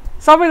केटा हो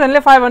सबैजनाले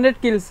 500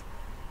 किल्स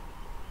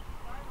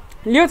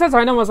यो छ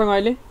छैन मसँग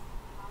अहिले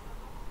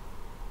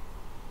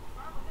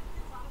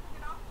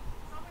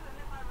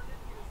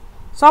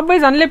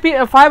सबैजनाले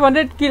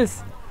 500 किल्स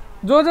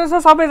जो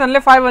छ सबैजनाले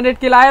 500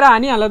 किल आएर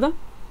हानिहाल त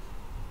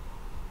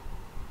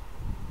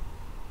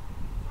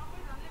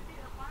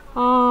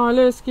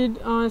हेलो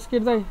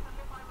स्किड दाइ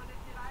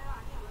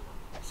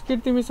स्किड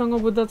तिमीसँग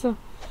बुझ्दा छ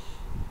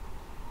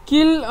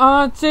किल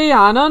चाहिँ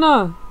हान न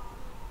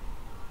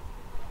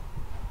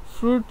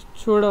फ्रुट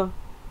छोड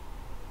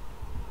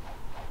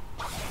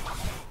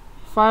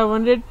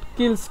 500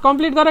 किल्स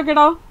कम्प्लिट गर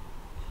केटा हो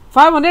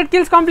 500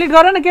 किल्स कम्प्लिट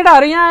गर न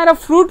केटाहरु यहाँ आएर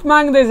फ्रुट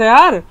माग्दैछ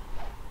यार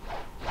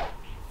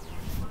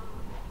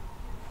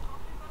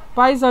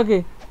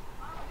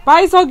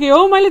पाइसके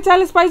हो मैले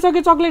च्यालेन्ज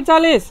पाइसके चकलेट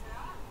च्यालेन्ज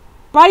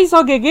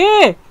पाइसके के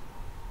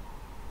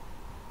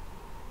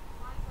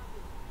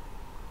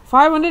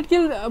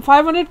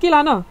 500 किल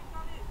हान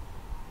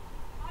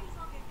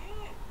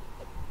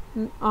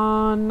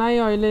नाइ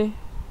अहिले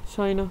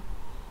छैन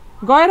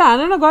गएर हान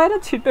न गएर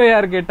छिटो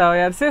यार केटा हो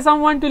यार से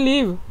समवन टु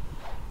लिभ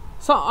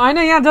हैन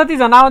यहाँ जति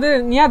जना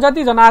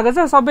आएको छ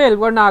सबै हेल्प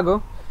गर्न आएको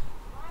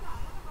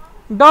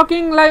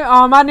डकिङलाई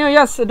मार्ने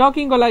यस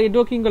डकिङको लागि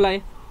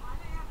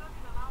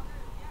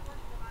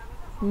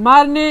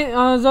मार्ने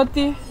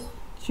जति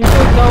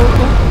छिटो जाऊ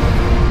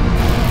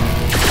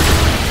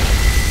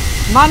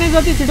मार्ने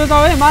जति छिटो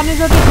जाऊ है मार्ने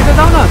जति छिटो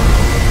जाऊ न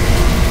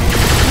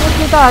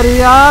केटाहरु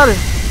यार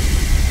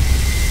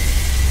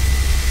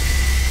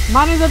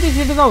मार्ने जति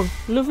छिटो जाऊ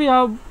Luffy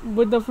how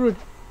with the fruit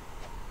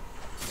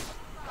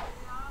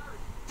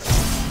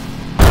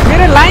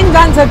मेरो लाइन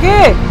जान्छ के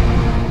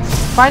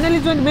फाइनली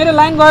जोइन मेरो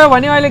लाइन गयो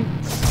भने अहिले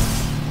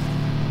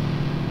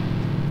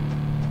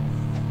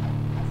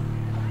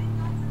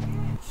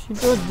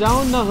छिटो जाऊ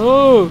न हो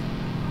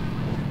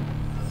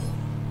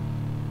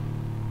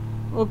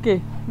ओके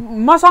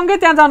म सँगै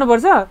त्यहाँ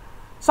जानुपर्छ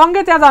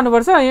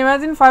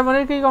इमेजिन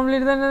 500 के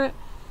कम्प्लिट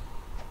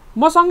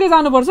म सँगै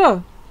जानुपर्छ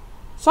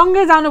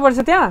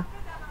त्यहाँ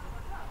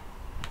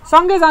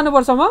सँगै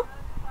जानुपर्छ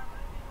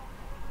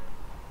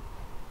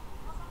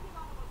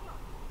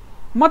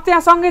म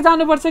त्यहाँ सँगै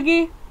जानुपर्छ कि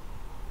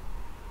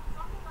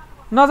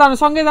नजानु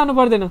सँगै जानु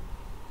पर्दैन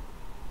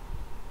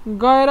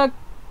गएर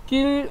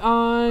किल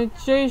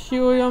चाहिँ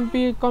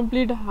सिओएमपी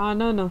कम्प्लिट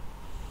हान न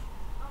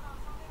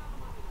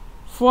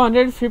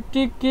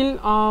 450 किल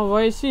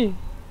भएपछि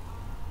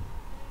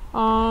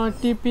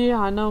टिपी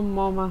हान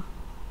ममा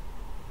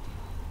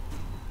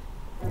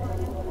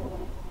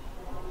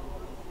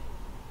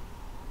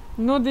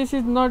no this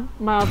is not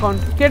my account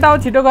केटा हो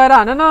छिटो गएर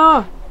हान न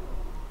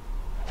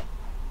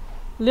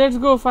let's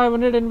go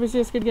 500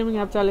 NPC skit gaming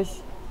app challenge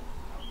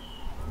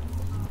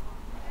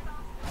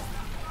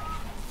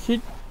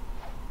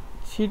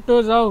छिटो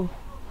जाऊ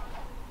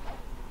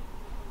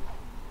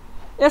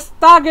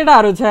यस्ता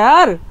केटाहरु छ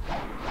यार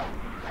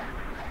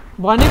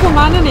भनेको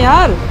मान नि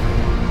यार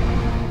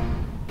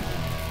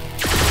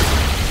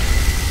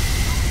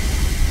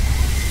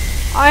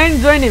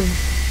and join him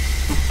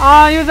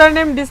user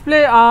name display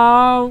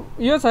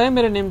यो छ है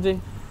मेरो नेम चाहिँ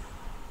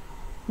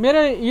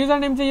मेरो युजर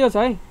नेम चाहिँ यो छ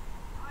है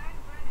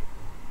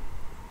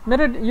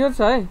मेरो यो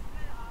छ है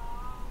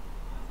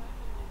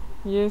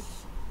यस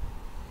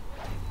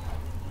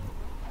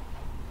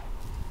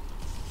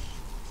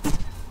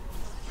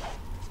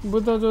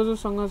बुद्ध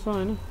जोसँग छ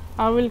हैन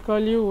I will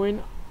call you when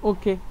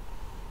okay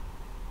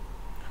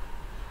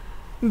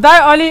दाइ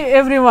अलि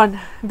एभ्रीवन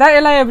दाइ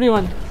एलाई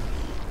एभ्रीवन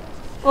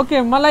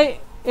ओके मलाई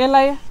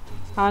एलाई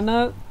हान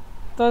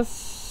त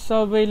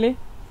सबैले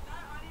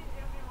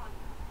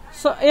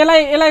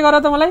एलाई गर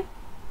त मलाई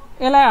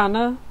एलाई हान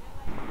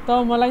त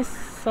मलाई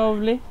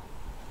सबले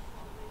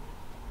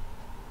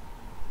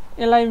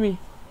एलाई मी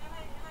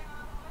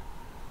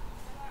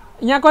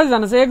यहाँ कति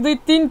जना छ 1 2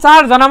 3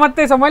 4 जना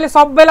मात्रै छ मैले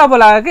सबैलाई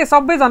बोलाएको के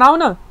सबै जना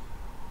आउन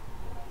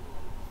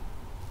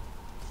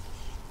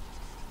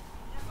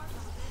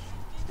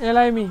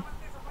एलाई मी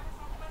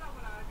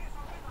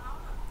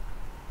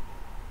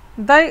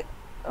दाइ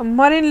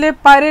मरिनले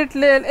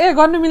पाइरेटले ए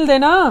गर्नु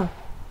मिल्दैन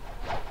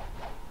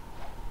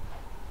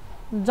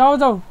जाऊ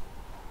जाऊ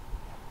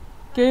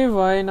केही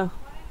भएन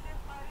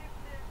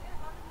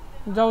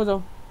जाऊ जाऊ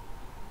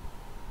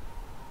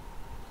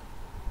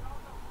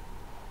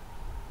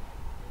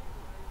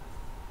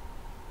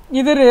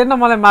इधर हेर्न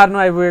मलाई मार्नु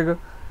आइपुगेको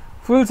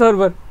फुल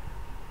सर्भर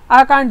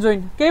आई कान्ट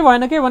जोइन केही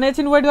भएन के भने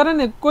एकछिन वेट गर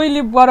नि कोही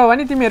लिभ गर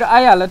भने तिमीहरू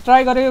आइहाल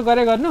ट्राई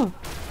गरे गर्नु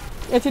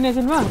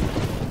एकछिनमा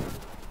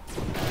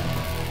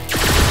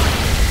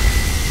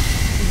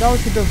जाऊ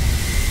छिटो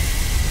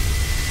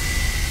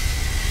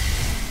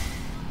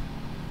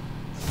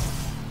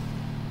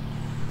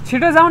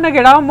छिटो जाऊ न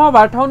केटा म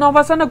भए ठाउँ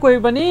नबस न कोही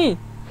पनि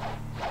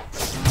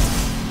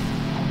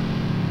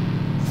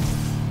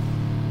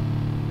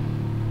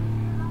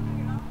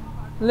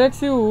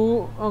लेट्स यू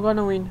गन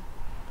विन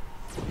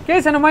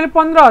केही छैन मैले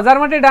 15,000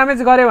 मात्रै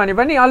ड्यामेज गरेँ भने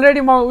पनि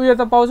अलरेडी म उयो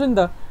त पाउँछु नि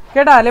त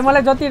केटाहरूले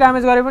मलाई जति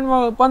ड्यामेज गरे पनि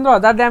म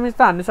 15,000 ड्यामेज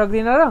त हान्नु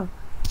सक्दिनँ र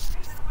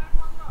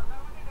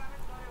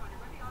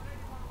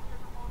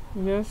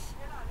यस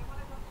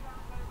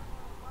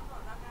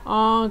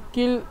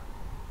किल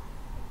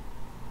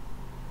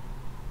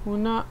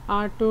हुन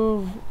आटो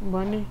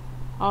भने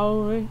आऊ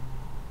है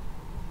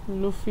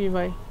लुफी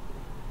भाइ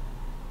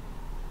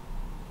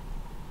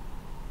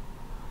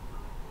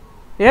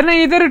हेर्न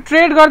यिनीहरू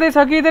ट्रेड गर्दैछ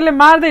कि यिनीहरूले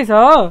मार्दैछ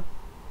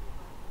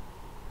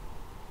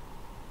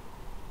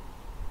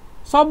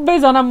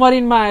सबैजना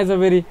मरिनमा आएछ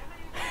फेरि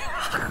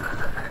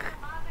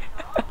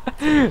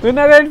हुन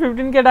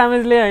 15 के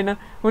ड्यामेजले होइन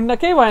हुन्न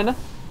केही भएन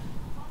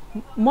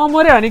म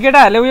मऱ्यो भने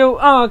केटाहरूले उयो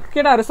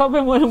केटाहरू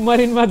सबै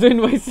मरिनमा जोइन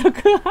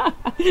भइसक्यो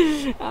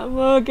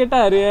अब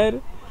केटाहरू यार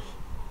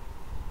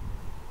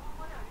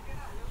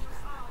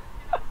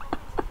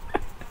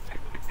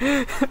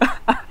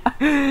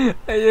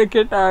यो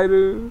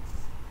केटाहरू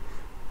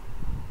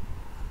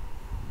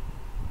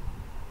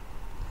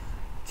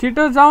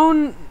छिटो जाउन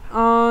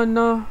न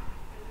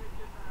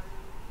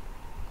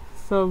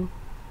सब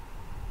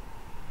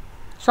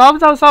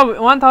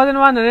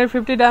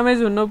 1150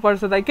 ड्यामेज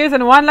हुनुपर्छ दाइ केही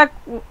छैन 1 लाख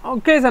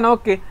केही छैन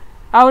okay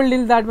I will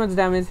deal that much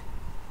damage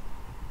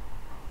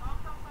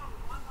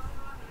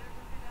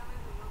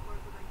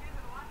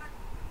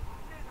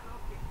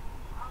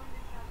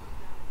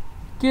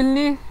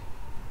किल्नी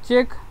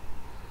check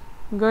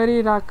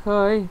गरिराख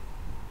है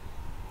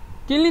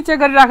किल्नी चेक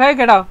गरिराख है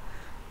केटा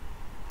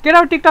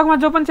टिकटकमा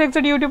जो पनि छ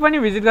एकचोटि युट्युब पनि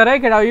भिजिट गर है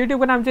केटा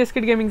युट्युबको नाम चाहिँ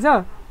स्किट गेमिङ छ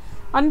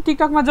अनि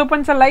टिकटकमा जो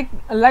पनि छ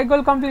लाइक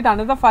गोल कम्प्लिट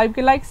हान्नु त 5k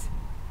likes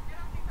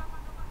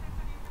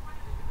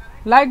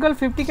like goal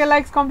 50k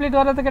likes complete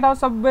गरेर त केटा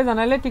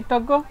सबैजनाले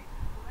टिकटकको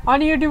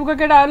अनि युट्युबको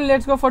केटाहरू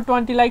लेट्स गो फर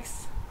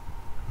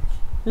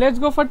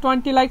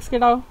 20 लाइक्स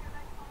केटा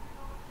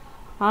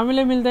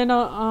हामीले मिल्दैन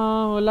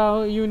होला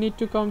you need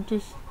to come to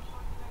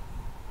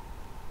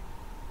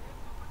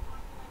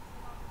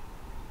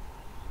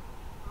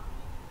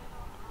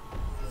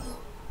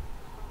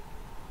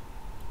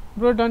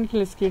bro don't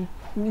kill skid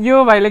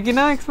यो भाइले किन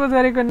एक्सपोज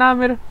गरेको ना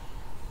मेरो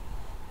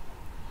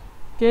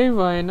केही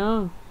भएन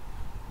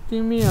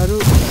तिमीहरू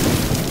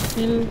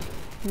किल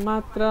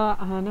मात्र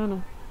हान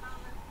न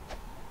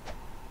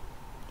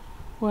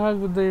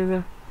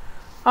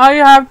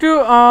you have to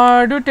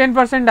do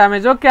 10%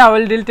 damage okay I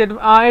will deal 10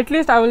 at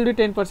least I will do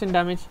 10%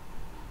 damage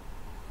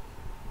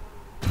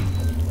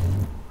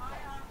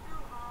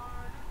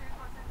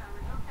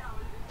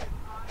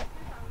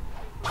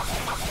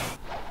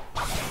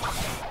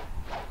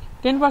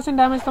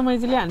damage त म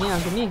इजिली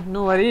हानिहाल्छु नि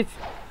नो वरिज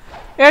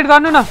एड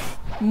गर्नु न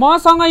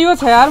मसँग यो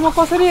छ यार म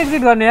कसरी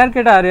एक्जिट गर्ने यार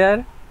केटाहरू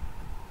यार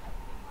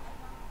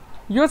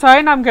यो छ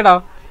है नाम केटा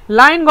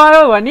लाइन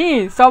गयो भने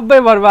सबै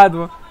बर्बाद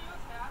भयो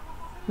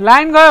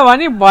लाइन गयो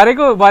भने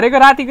भरेको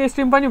रातिको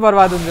स्ट्रिम पनि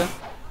बर्बाद हुन्छ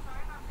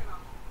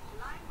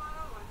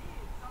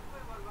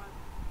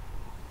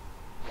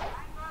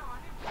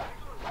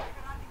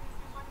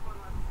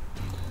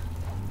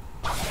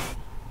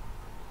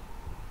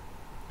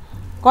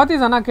कति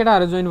जना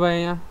केटाहरू जोइन भयो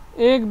यहाँ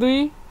 1 2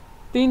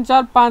 3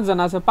 4 5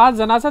 जना छ 5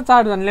 जना छ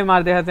 4 जनाले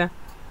मार्दैछ त्यहाँ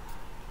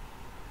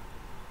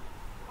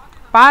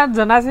 5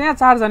 जना छ यहाँ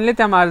 4 जनाले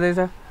त्यहाँ मार्दैछ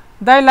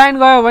दाइ लाइन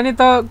गयो भने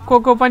त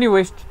कोको पनि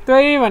वेस्ट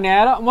त्यही भने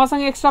यार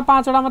मसँग एक्स्ट्रा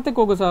 5 वटा मात्रै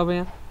कोको छ अब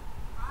यहाँ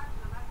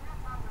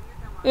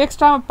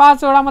एक्स्ट्रा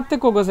 5 वटा मात्रै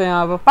कोको छ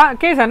यहाँ अब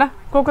केही छैन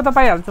कोको त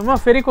पाइहाल्छु म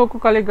फेरि कोको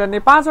कलेक्ट गर्ने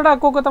 5 वटा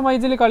कोको त म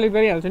इजिली कलेक्ट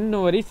गरिहाल्छु नि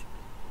नो वरिज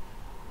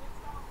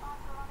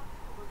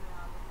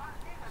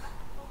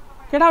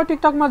केटा हो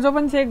टिकटकमा जो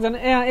पनि छ एकजना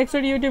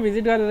एकचोटि युट्युब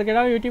भिजिट गरेर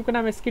केटा हो युट्युबको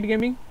नाम स्किड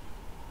गेमिङ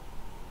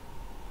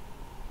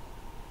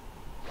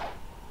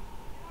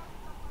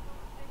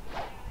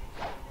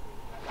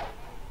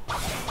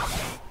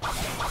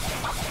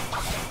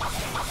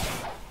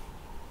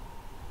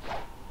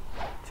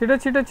छिटो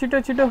छिटो छिटो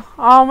छिटो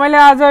मैले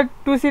आज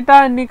टुसिटा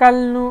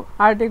निकाल्नु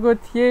आँटेको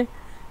थिएँ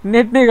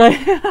नेट नै गएँ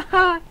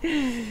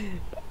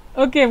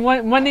ओके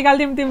म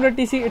निकाल्दिउँ तिम्रो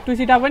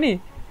टुसिटा पनि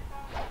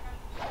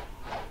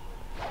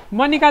म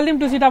निकाल्दिउँ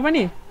टुसिटा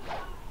पनि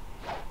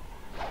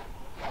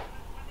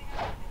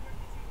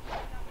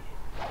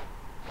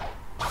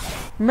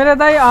मेरो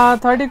दाइ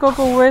 30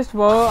 कोको वेस्ट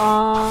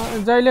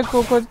भयो जहिले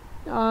कोको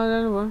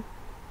जानुभयो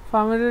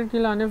फार्मर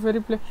किल हान्यो फेरि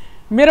प्ले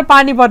मेरो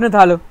पानी पर्न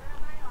थाल्यो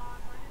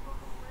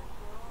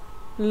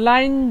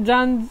लाइन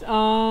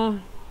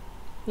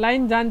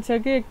जान्छ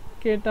के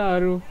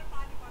केटाहरू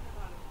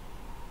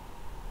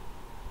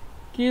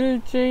किल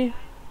चाहिँ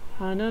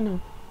हान न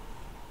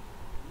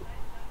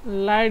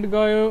लाइट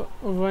गयो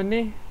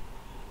भने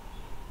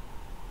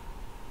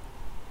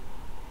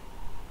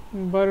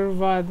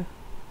बर्बाद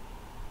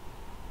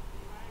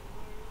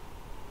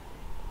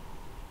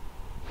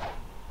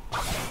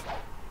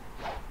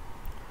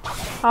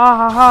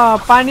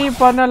पानी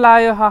पर्न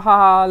लाग्यो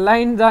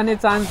लाइन जाने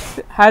chance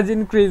has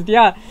increase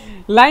yeah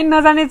line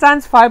नजाने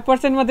चान्स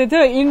 5% मात्रै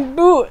थियो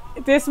इन्टु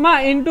त्यसमा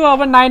इन्टु अब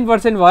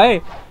 9%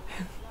 भयो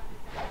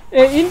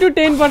ए इन्टु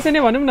 10%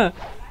 नै भनौँ न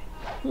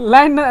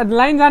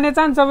लाइन जाने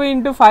चान्स अब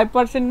इन्टु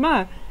 5% मा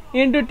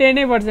इन्टु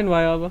 10%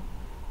 भयो अब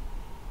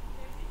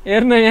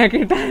हेर्नु यहाँ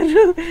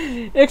केटाहरू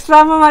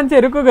एक्स्ट्रामा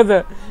मान्छेहरू को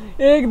छ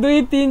 1 2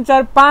 3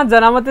 4 5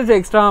 जना मात्रै छ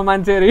एक्स्ट्रामा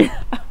मान्छेहरू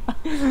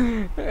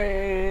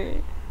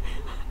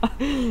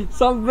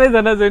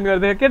सबैजना जोइन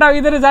गरिदियो केटा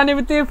इधर जाने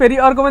बित्तिकै फेरि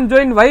अर्को पनि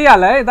जोइन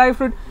भइहाल्यो है दाइ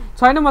फ्रुट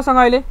छैन मसँग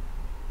अहिले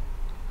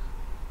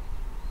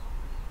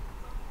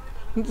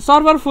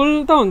सर्भर फुल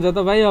त हुन्छ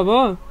त भाइ अब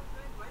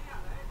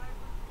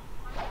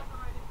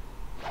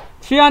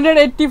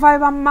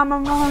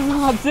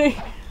 385 अझै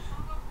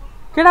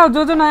केटा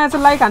जो नयाँ छ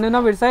लाइक हान्नु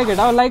नबिर्स है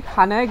केटा लाइक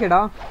खाने है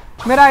केटा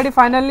मेरो आइडी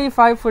फाइनल्ली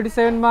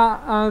 547 मा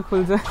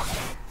खुल्छ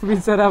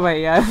बिचरा भाइ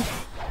यार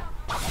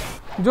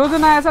जो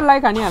नयाँ छ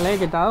लाइक हानिहाल है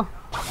केटा हो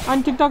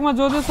अनि टिकटकमा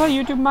जो छ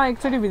युट्युबमा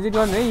एकचोटि भिजिट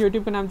गर्नु है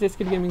युट्युबको नाम चाहिँ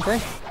स्किड गेमिङ छ है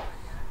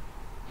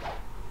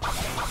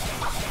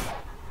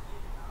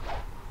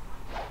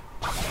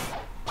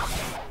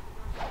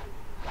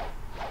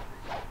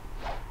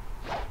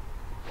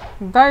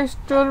दाइ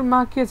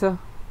स्टोरमा के छ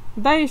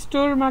दाइ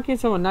स्टोरमा के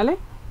छ भन्नाले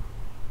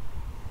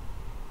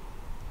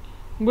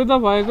बुद्ध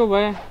भएको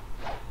भए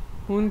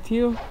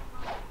हुन्थ्यो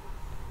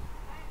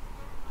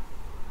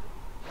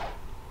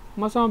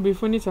मसँग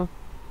बिफोनी छ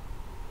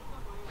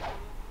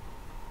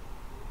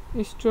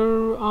स्टोर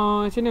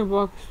चाहिँ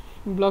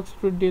ब्लक्स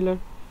फ्रुट डिलर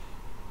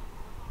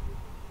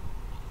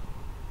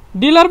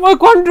म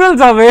कन्ट्रोल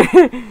छ बे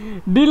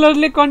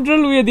डिलरले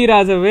कन्ट्रोल उयो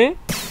दिइरहेछ बे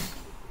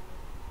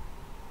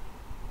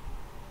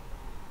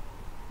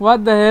व्हाट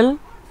द हेल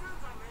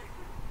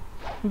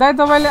दाइ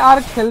तपाईले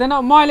आर्क खेल्दैन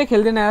म अहिले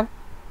खेल्दिन यार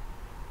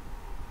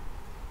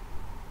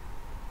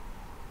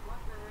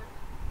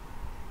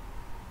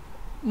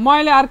म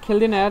अहिले आर्क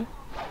खेल्दिन यार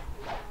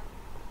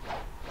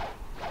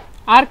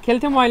आर्क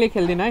खेल्थ्यो म अहिले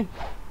खेल्दिन है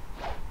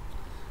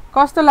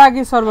कस्तो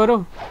लागि सर्भर हो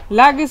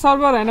लागि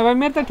सर्भर हैन भाइ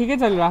मेरो त ठिकै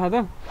चलिरहेको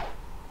त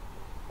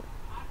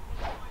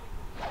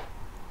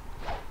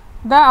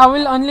दा I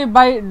will only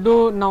by do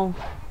now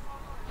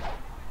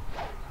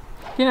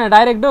किन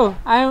direct do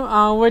I am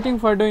waiting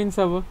for do in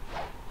सब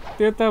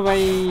त्यो त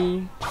भाइ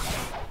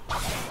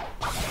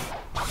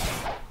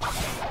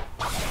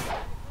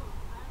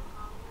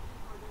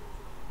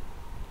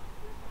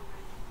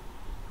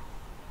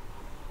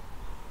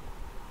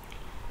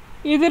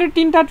इधर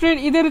 3टा ट्रेड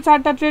इधर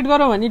 4टा ट्रेड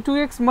गरौ भने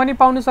 2x मनी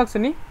पाउन सक्छ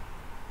नि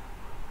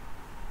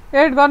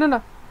एड गर्नु न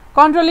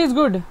control is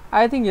good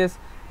I think yes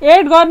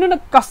add गर्नु न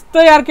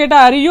कस्तो यार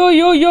केटाहरु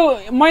यो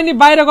मैले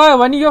बाहिर गयो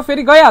भने यो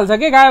फेरि गइहाल्छ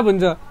के गायब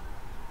हुन्छ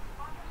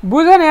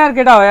बुझ न यार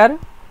केटा हो यार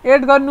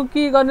एड गर्नु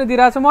के गर्नु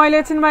दिइराछ म अहिले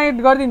एकछिनमा एड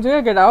गर्दिन्छु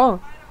के केटा हो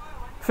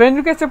फ्रेन्ड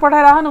रिक्वेस्ट चाहिँ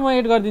पठाइराख न म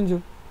एड गर्दिन्छु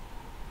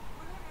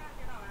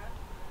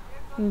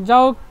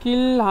जाऊ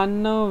किल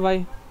हान्न भाइ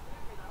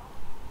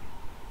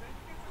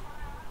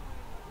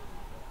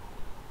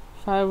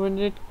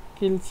 500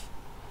 kills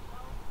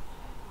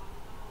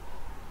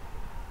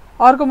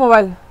अर्को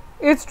mobile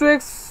it's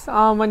 2x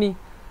money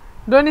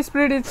don't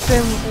spread it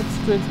same it's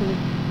 2x money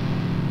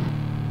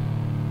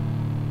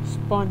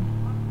spawn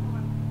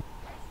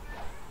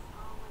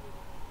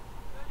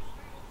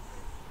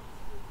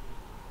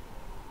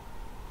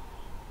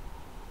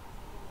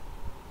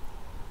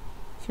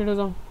छिटो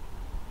जाऊ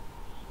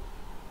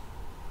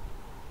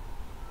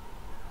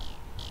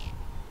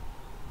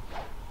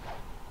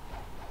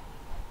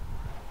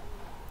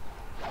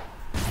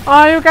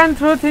you can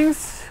throw things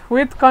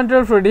with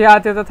control fruit या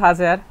त्यो त थाहा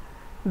छ यार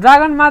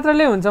ड्रागन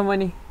मात्रले हुन्छ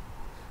मनी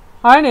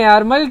हैन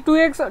यार मैले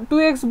 2x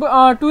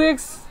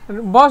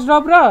बस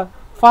ड्रप र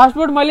फास्ट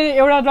फुड मैले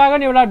एउटा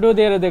ड्रागन एउटा डो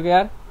दिएर दिएको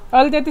यार।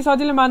 अहिले त्यति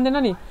सजिलै मान्दैन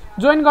नि।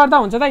 जोइन गर्दा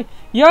हुन्छ दाइ।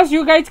 Yes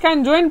you guys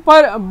can join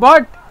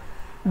but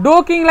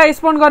डोकिङलाई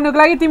spoon गर्नुको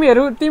लागि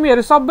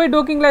तिमीहरू सबै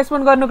डोकिङलाई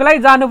स्पोन गर्नुको लागि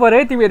जानु पर्यो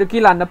है। तिमीहरू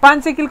किल हान्न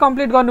 500 किल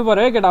कम्प्लिट गर्नु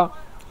पर्यो है केटा।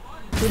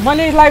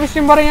 मैले लाइभ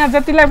स्ट्रिमबाट यहाँ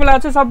जतिलाई बोलाएको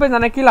छु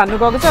सबैजना किल हान्नु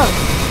गएको छ।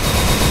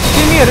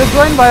 तिमीहरू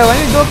जोइन भयो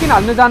भने डोकिङ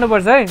हाल्नु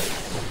जानुपर्छ है।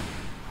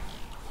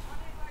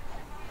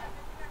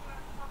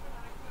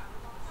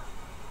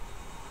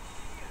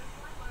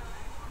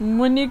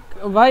 मुनिक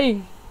भाइ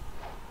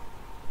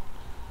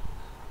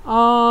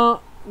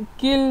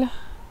किल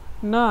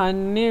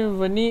नहान्ने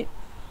भने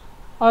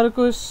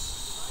अर्को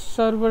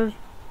सर्भर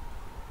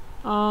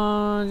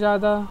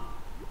ज्यादा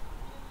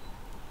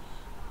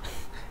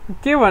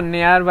के भन्ने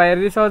यार भाइ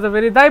रिसाउँछ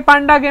फेरि। दाइ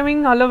पान्डा गेमिङ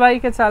हेलो भाइ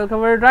के छ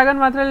हालखबर? ड्रागन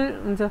मात्र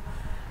हुन्छ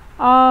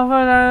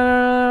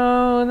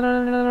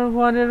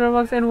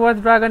 $400 and watch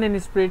dragon in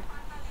spirit.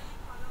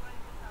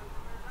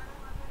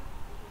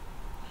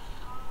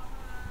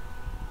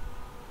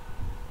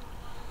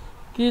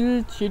 किल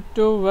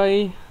छिटो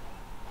भाइ।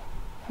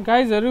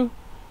 गाइजहरू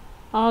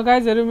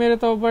मेरो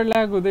त ओभर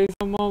ल्याग हुँदैछ।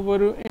 म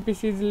बरु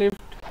एपिसिज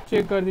लेफ्ट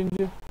चेक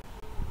गरिदिन्छु।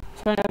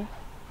 यार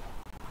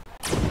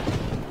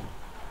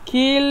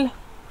किल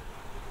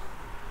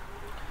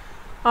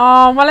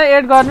मलाई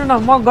एड गर्नु न।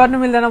 म गर्नु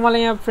मिल्दैन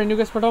मलाई यहाँ फ्रेन्ड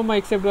रिक्वेस्ट पठाऊ म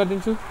एक्सेप्ट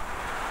गरिदिन्छु।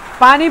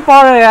 पानी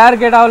पर्यो यार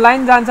केटा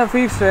लाइन जान्छ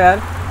फिक्स हो यार।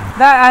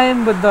 दा आई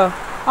एम बुद्ध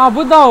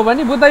बुद्ध हो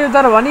भने बुद्ध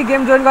युजर हो भने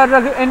गेम जोइन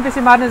गरेर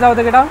एनपिसी मार्ने जाऊ त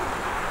केटा।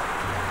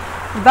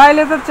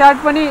 दाइले त च्याट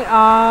पनि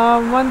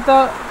मन त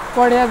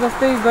पढ्या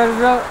जस्तै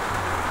गरेर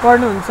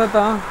पढ्नुहुन्छ त।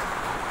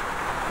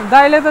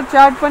 दाइले त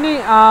च्याट पनि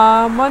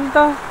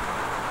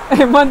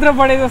मन्त्र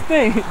पढे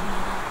जस्तै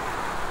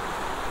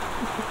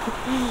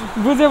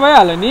बुझे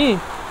भइहाल्यो नि।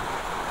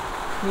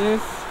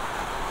 Yes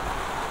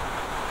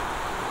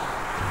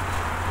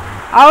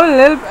I will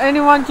help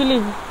anyone to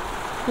leave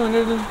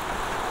 200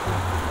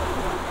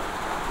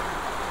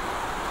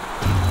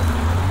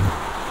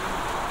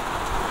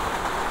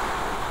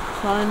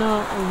 China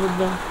with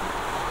the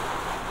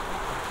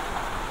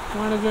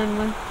want to join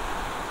me?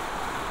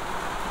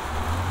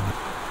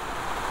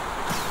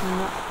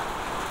 No.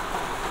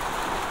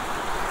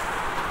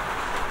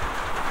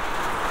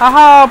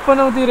 Haha,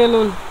 panauti re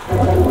lol.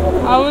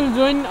 I will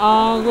join.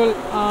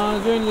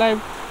 Join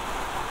live.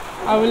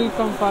 I will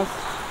come fast.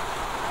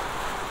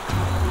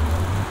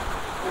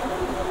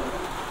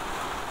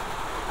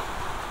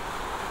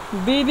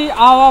 Didi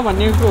awa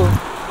भनेको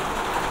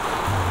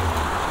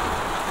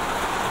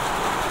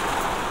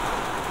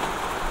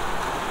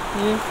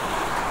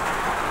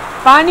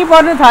पानी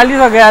पर्नु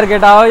थालिसक्यो यार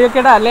केटा हो। यो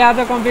केटाहरूले आज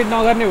कम्प्लिट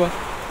नगर्ने भयो।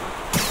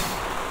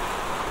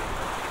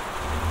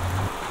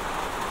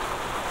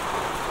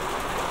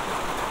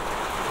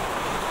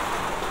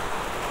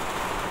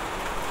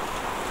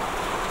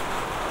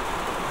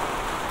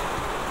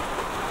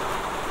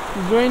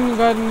 जोइन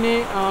गर्ने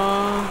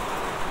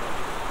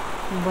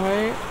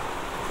भए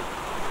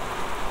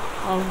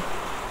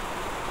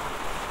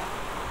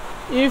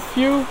if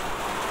you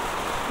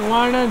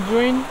want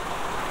join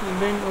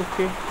then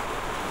okay.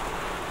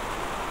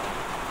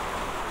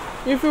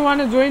 If you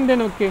want to join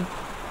then okay.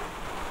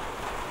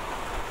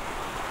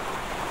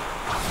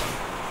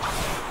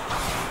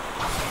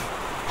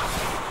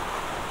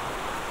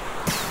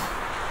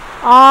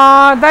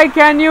 Dai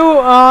can you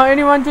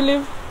anyone to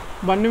leave?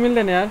 भन्नु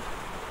मिल्दैन यार।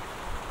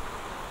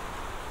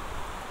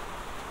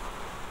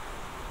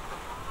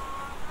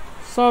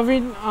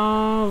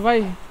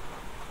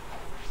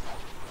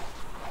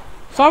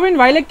 सबिन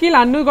भाइले किल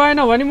हान्नु गएन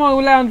भने म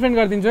उसलाई अनफ्रेन्ड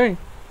गरिदिन्छु है।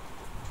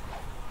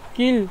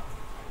 किल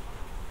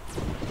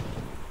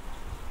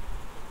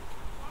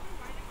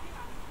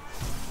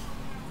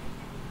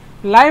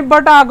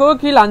लाइभबाट आएको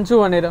किल हान्छु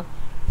भनेर।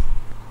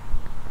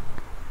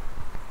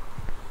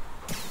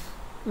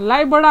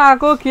 लाइभबाट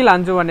आएको किल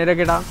हान्छु भनेर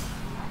केटा।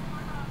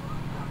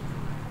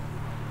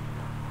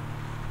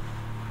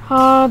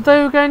 त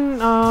you can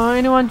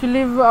anyone to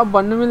leave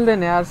भन्नु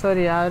मिल्दैन यार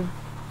सरी यार।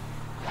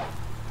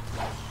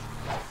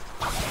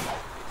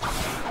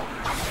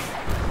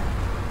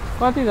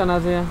 कतिजना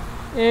छ यहाँ?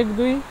 1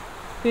 2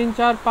 3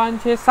 4 5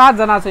 6 7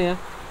 जना छ यहाँ।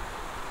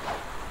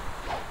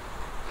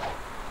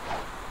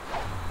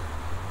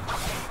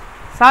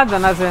 सात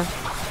जना छ।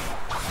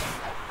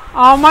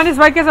 मनिष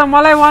भाइ के छ?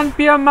 मलाई 1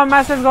 PM मा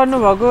मेसेज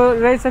गर्नुभएको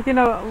रहेछ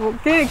किन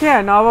के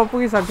हैन अब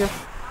पुगिसक्यो।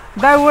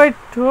 दाइ वेट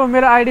हो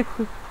मेरो आइडी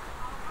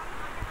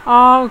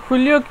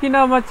खुल्यो किन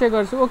म चेक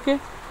गर्छु। ओके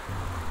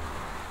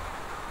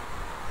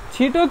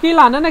छिटो किल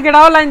हान न केटा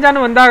हो। लाइन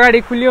जानुभन्दा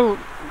अगाडि खुल्यो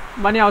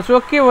भने आउँछु।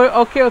 ओके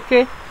ओके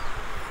ओके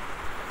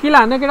किल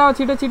हान केटा हो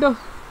छिटो छिटो।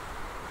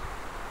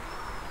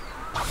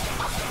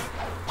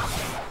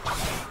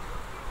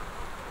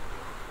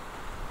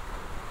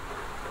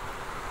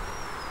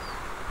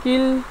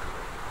 किल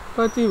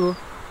कति हो?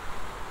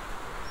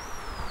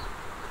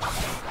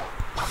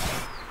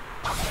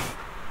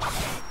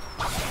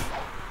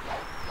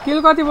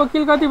 किल कति भयो?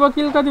 किल कति भयो?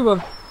 किल कति भयो?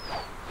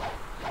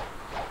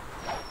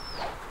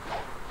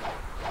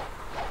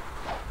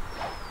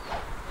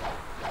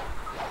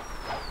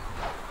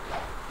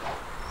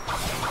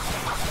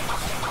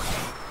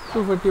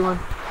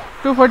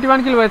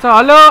 241 किल भएछ।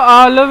 हेलो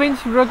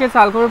लोभिन्स ब्रो के छ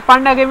हालखबर?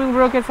 पाण्डा गेमिङ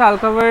ब्रो के छ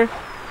हालखबर?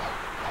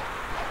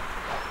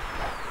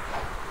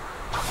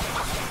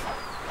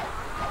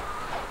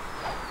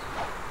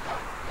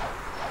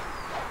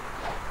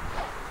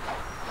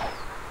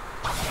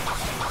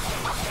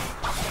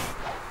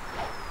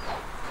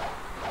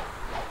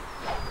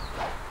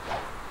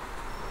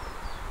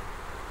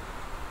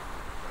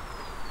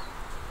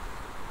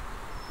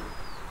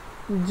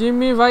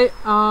 जिम्मी भाइ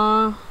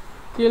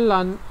किल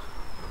हान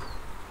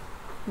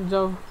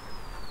जाऊ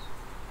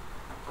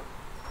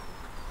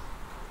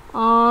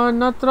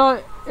नत्र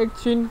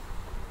एकछिन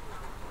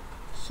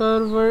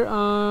सर्भर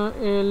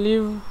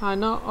लिभ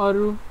हान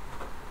अरू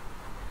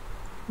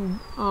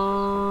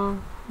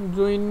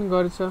जोइन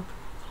गर्छ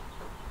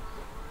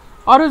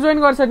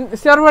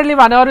सर्भर लिभ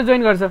हान अरू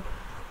जोइन गर्छ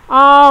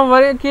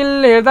भरे किल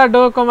हेर्दा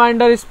डो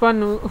कमान्डर स्पन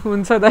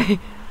हुन्छ दाइ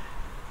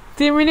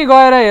तिमी नि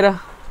गएर हेर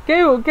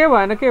के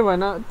भएन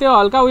त्यो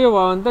हल्का उयो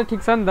भयो भने त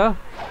ठिक छ नि त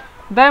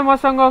दाइ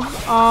मसँग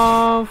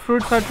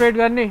फ्रुट छ ट्रेड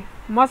गर्ने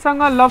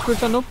मसँग ल फ्रुट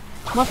छ नुप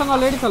मसँग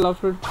अलरेडी छ ल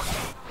फ्रुट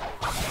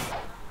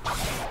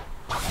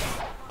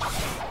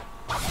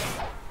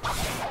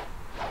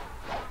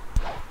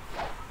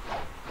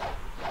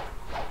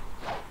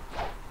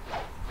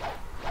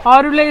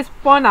अरूले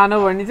स्पन हानु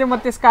भने चाहिँ म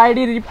त्यसको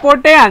आइडी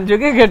रिपोर्टै हान्छु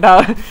के केटा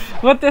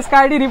म त्यसको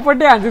आइडी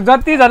रिपोर्टै हान्छु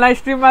जतिजना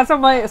स्ट्रिममा छ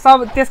म सब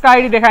त्यसको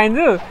आइडी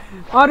देखाइदिन्छु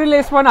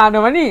अरूले स्पन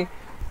हानु भने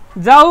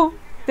जाऊ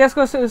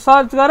त्यसको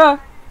सर्च गर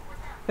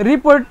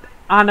रिपोर्ट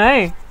हान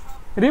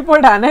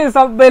है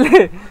सबैले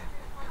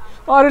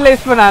अरूले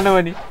स्पन हानु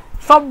भने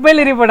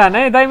सबैले रिपोर्ट हान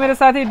है दाइ मेरो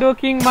साथी डो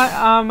किङ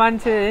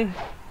मान्छे है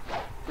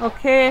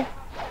ओके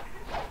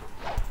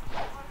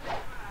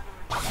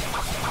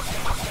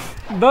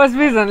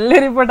 10-20 जनाले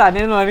रिपोर्ट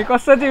हानेन भने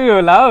कसरी उयो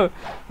होला हौ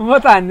म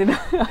त हान्दिनँ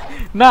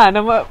नहान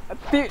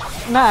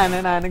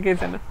नहान केही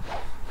छैन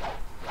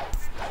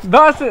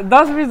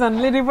 10-20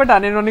 जनाले रिपोर्ट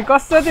हानेन भने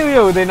कसरी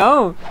उयो हुँदैन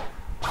हौ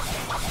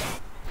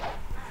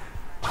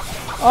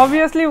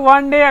अभियसली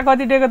वान डे या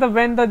कति डेको त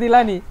ब्यान त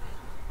दिला नि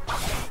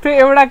त्यो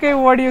एउटाकै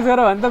वर्ड युज गर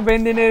भने त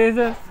ब्यान दिने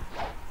रहेछ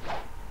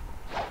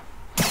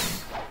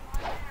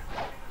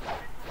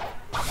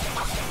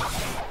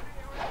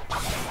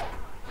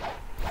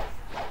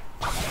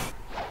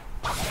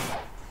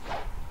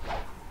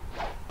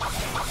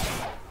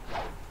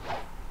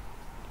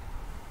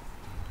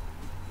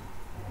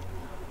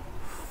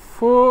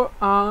फो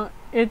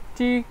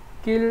 80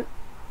 किल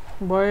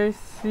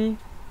भएपछि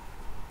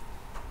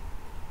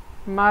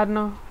मार्न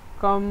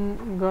कम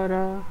गर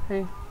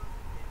है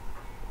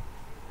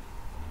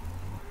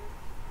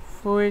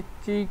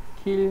 40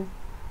 किल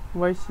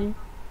भएपछि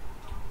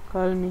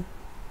कल्मी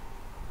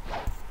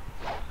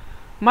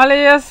मलाई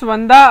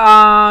यसभन्दा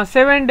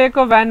 7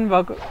 डेको ब्यान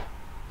भएको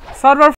सर्भर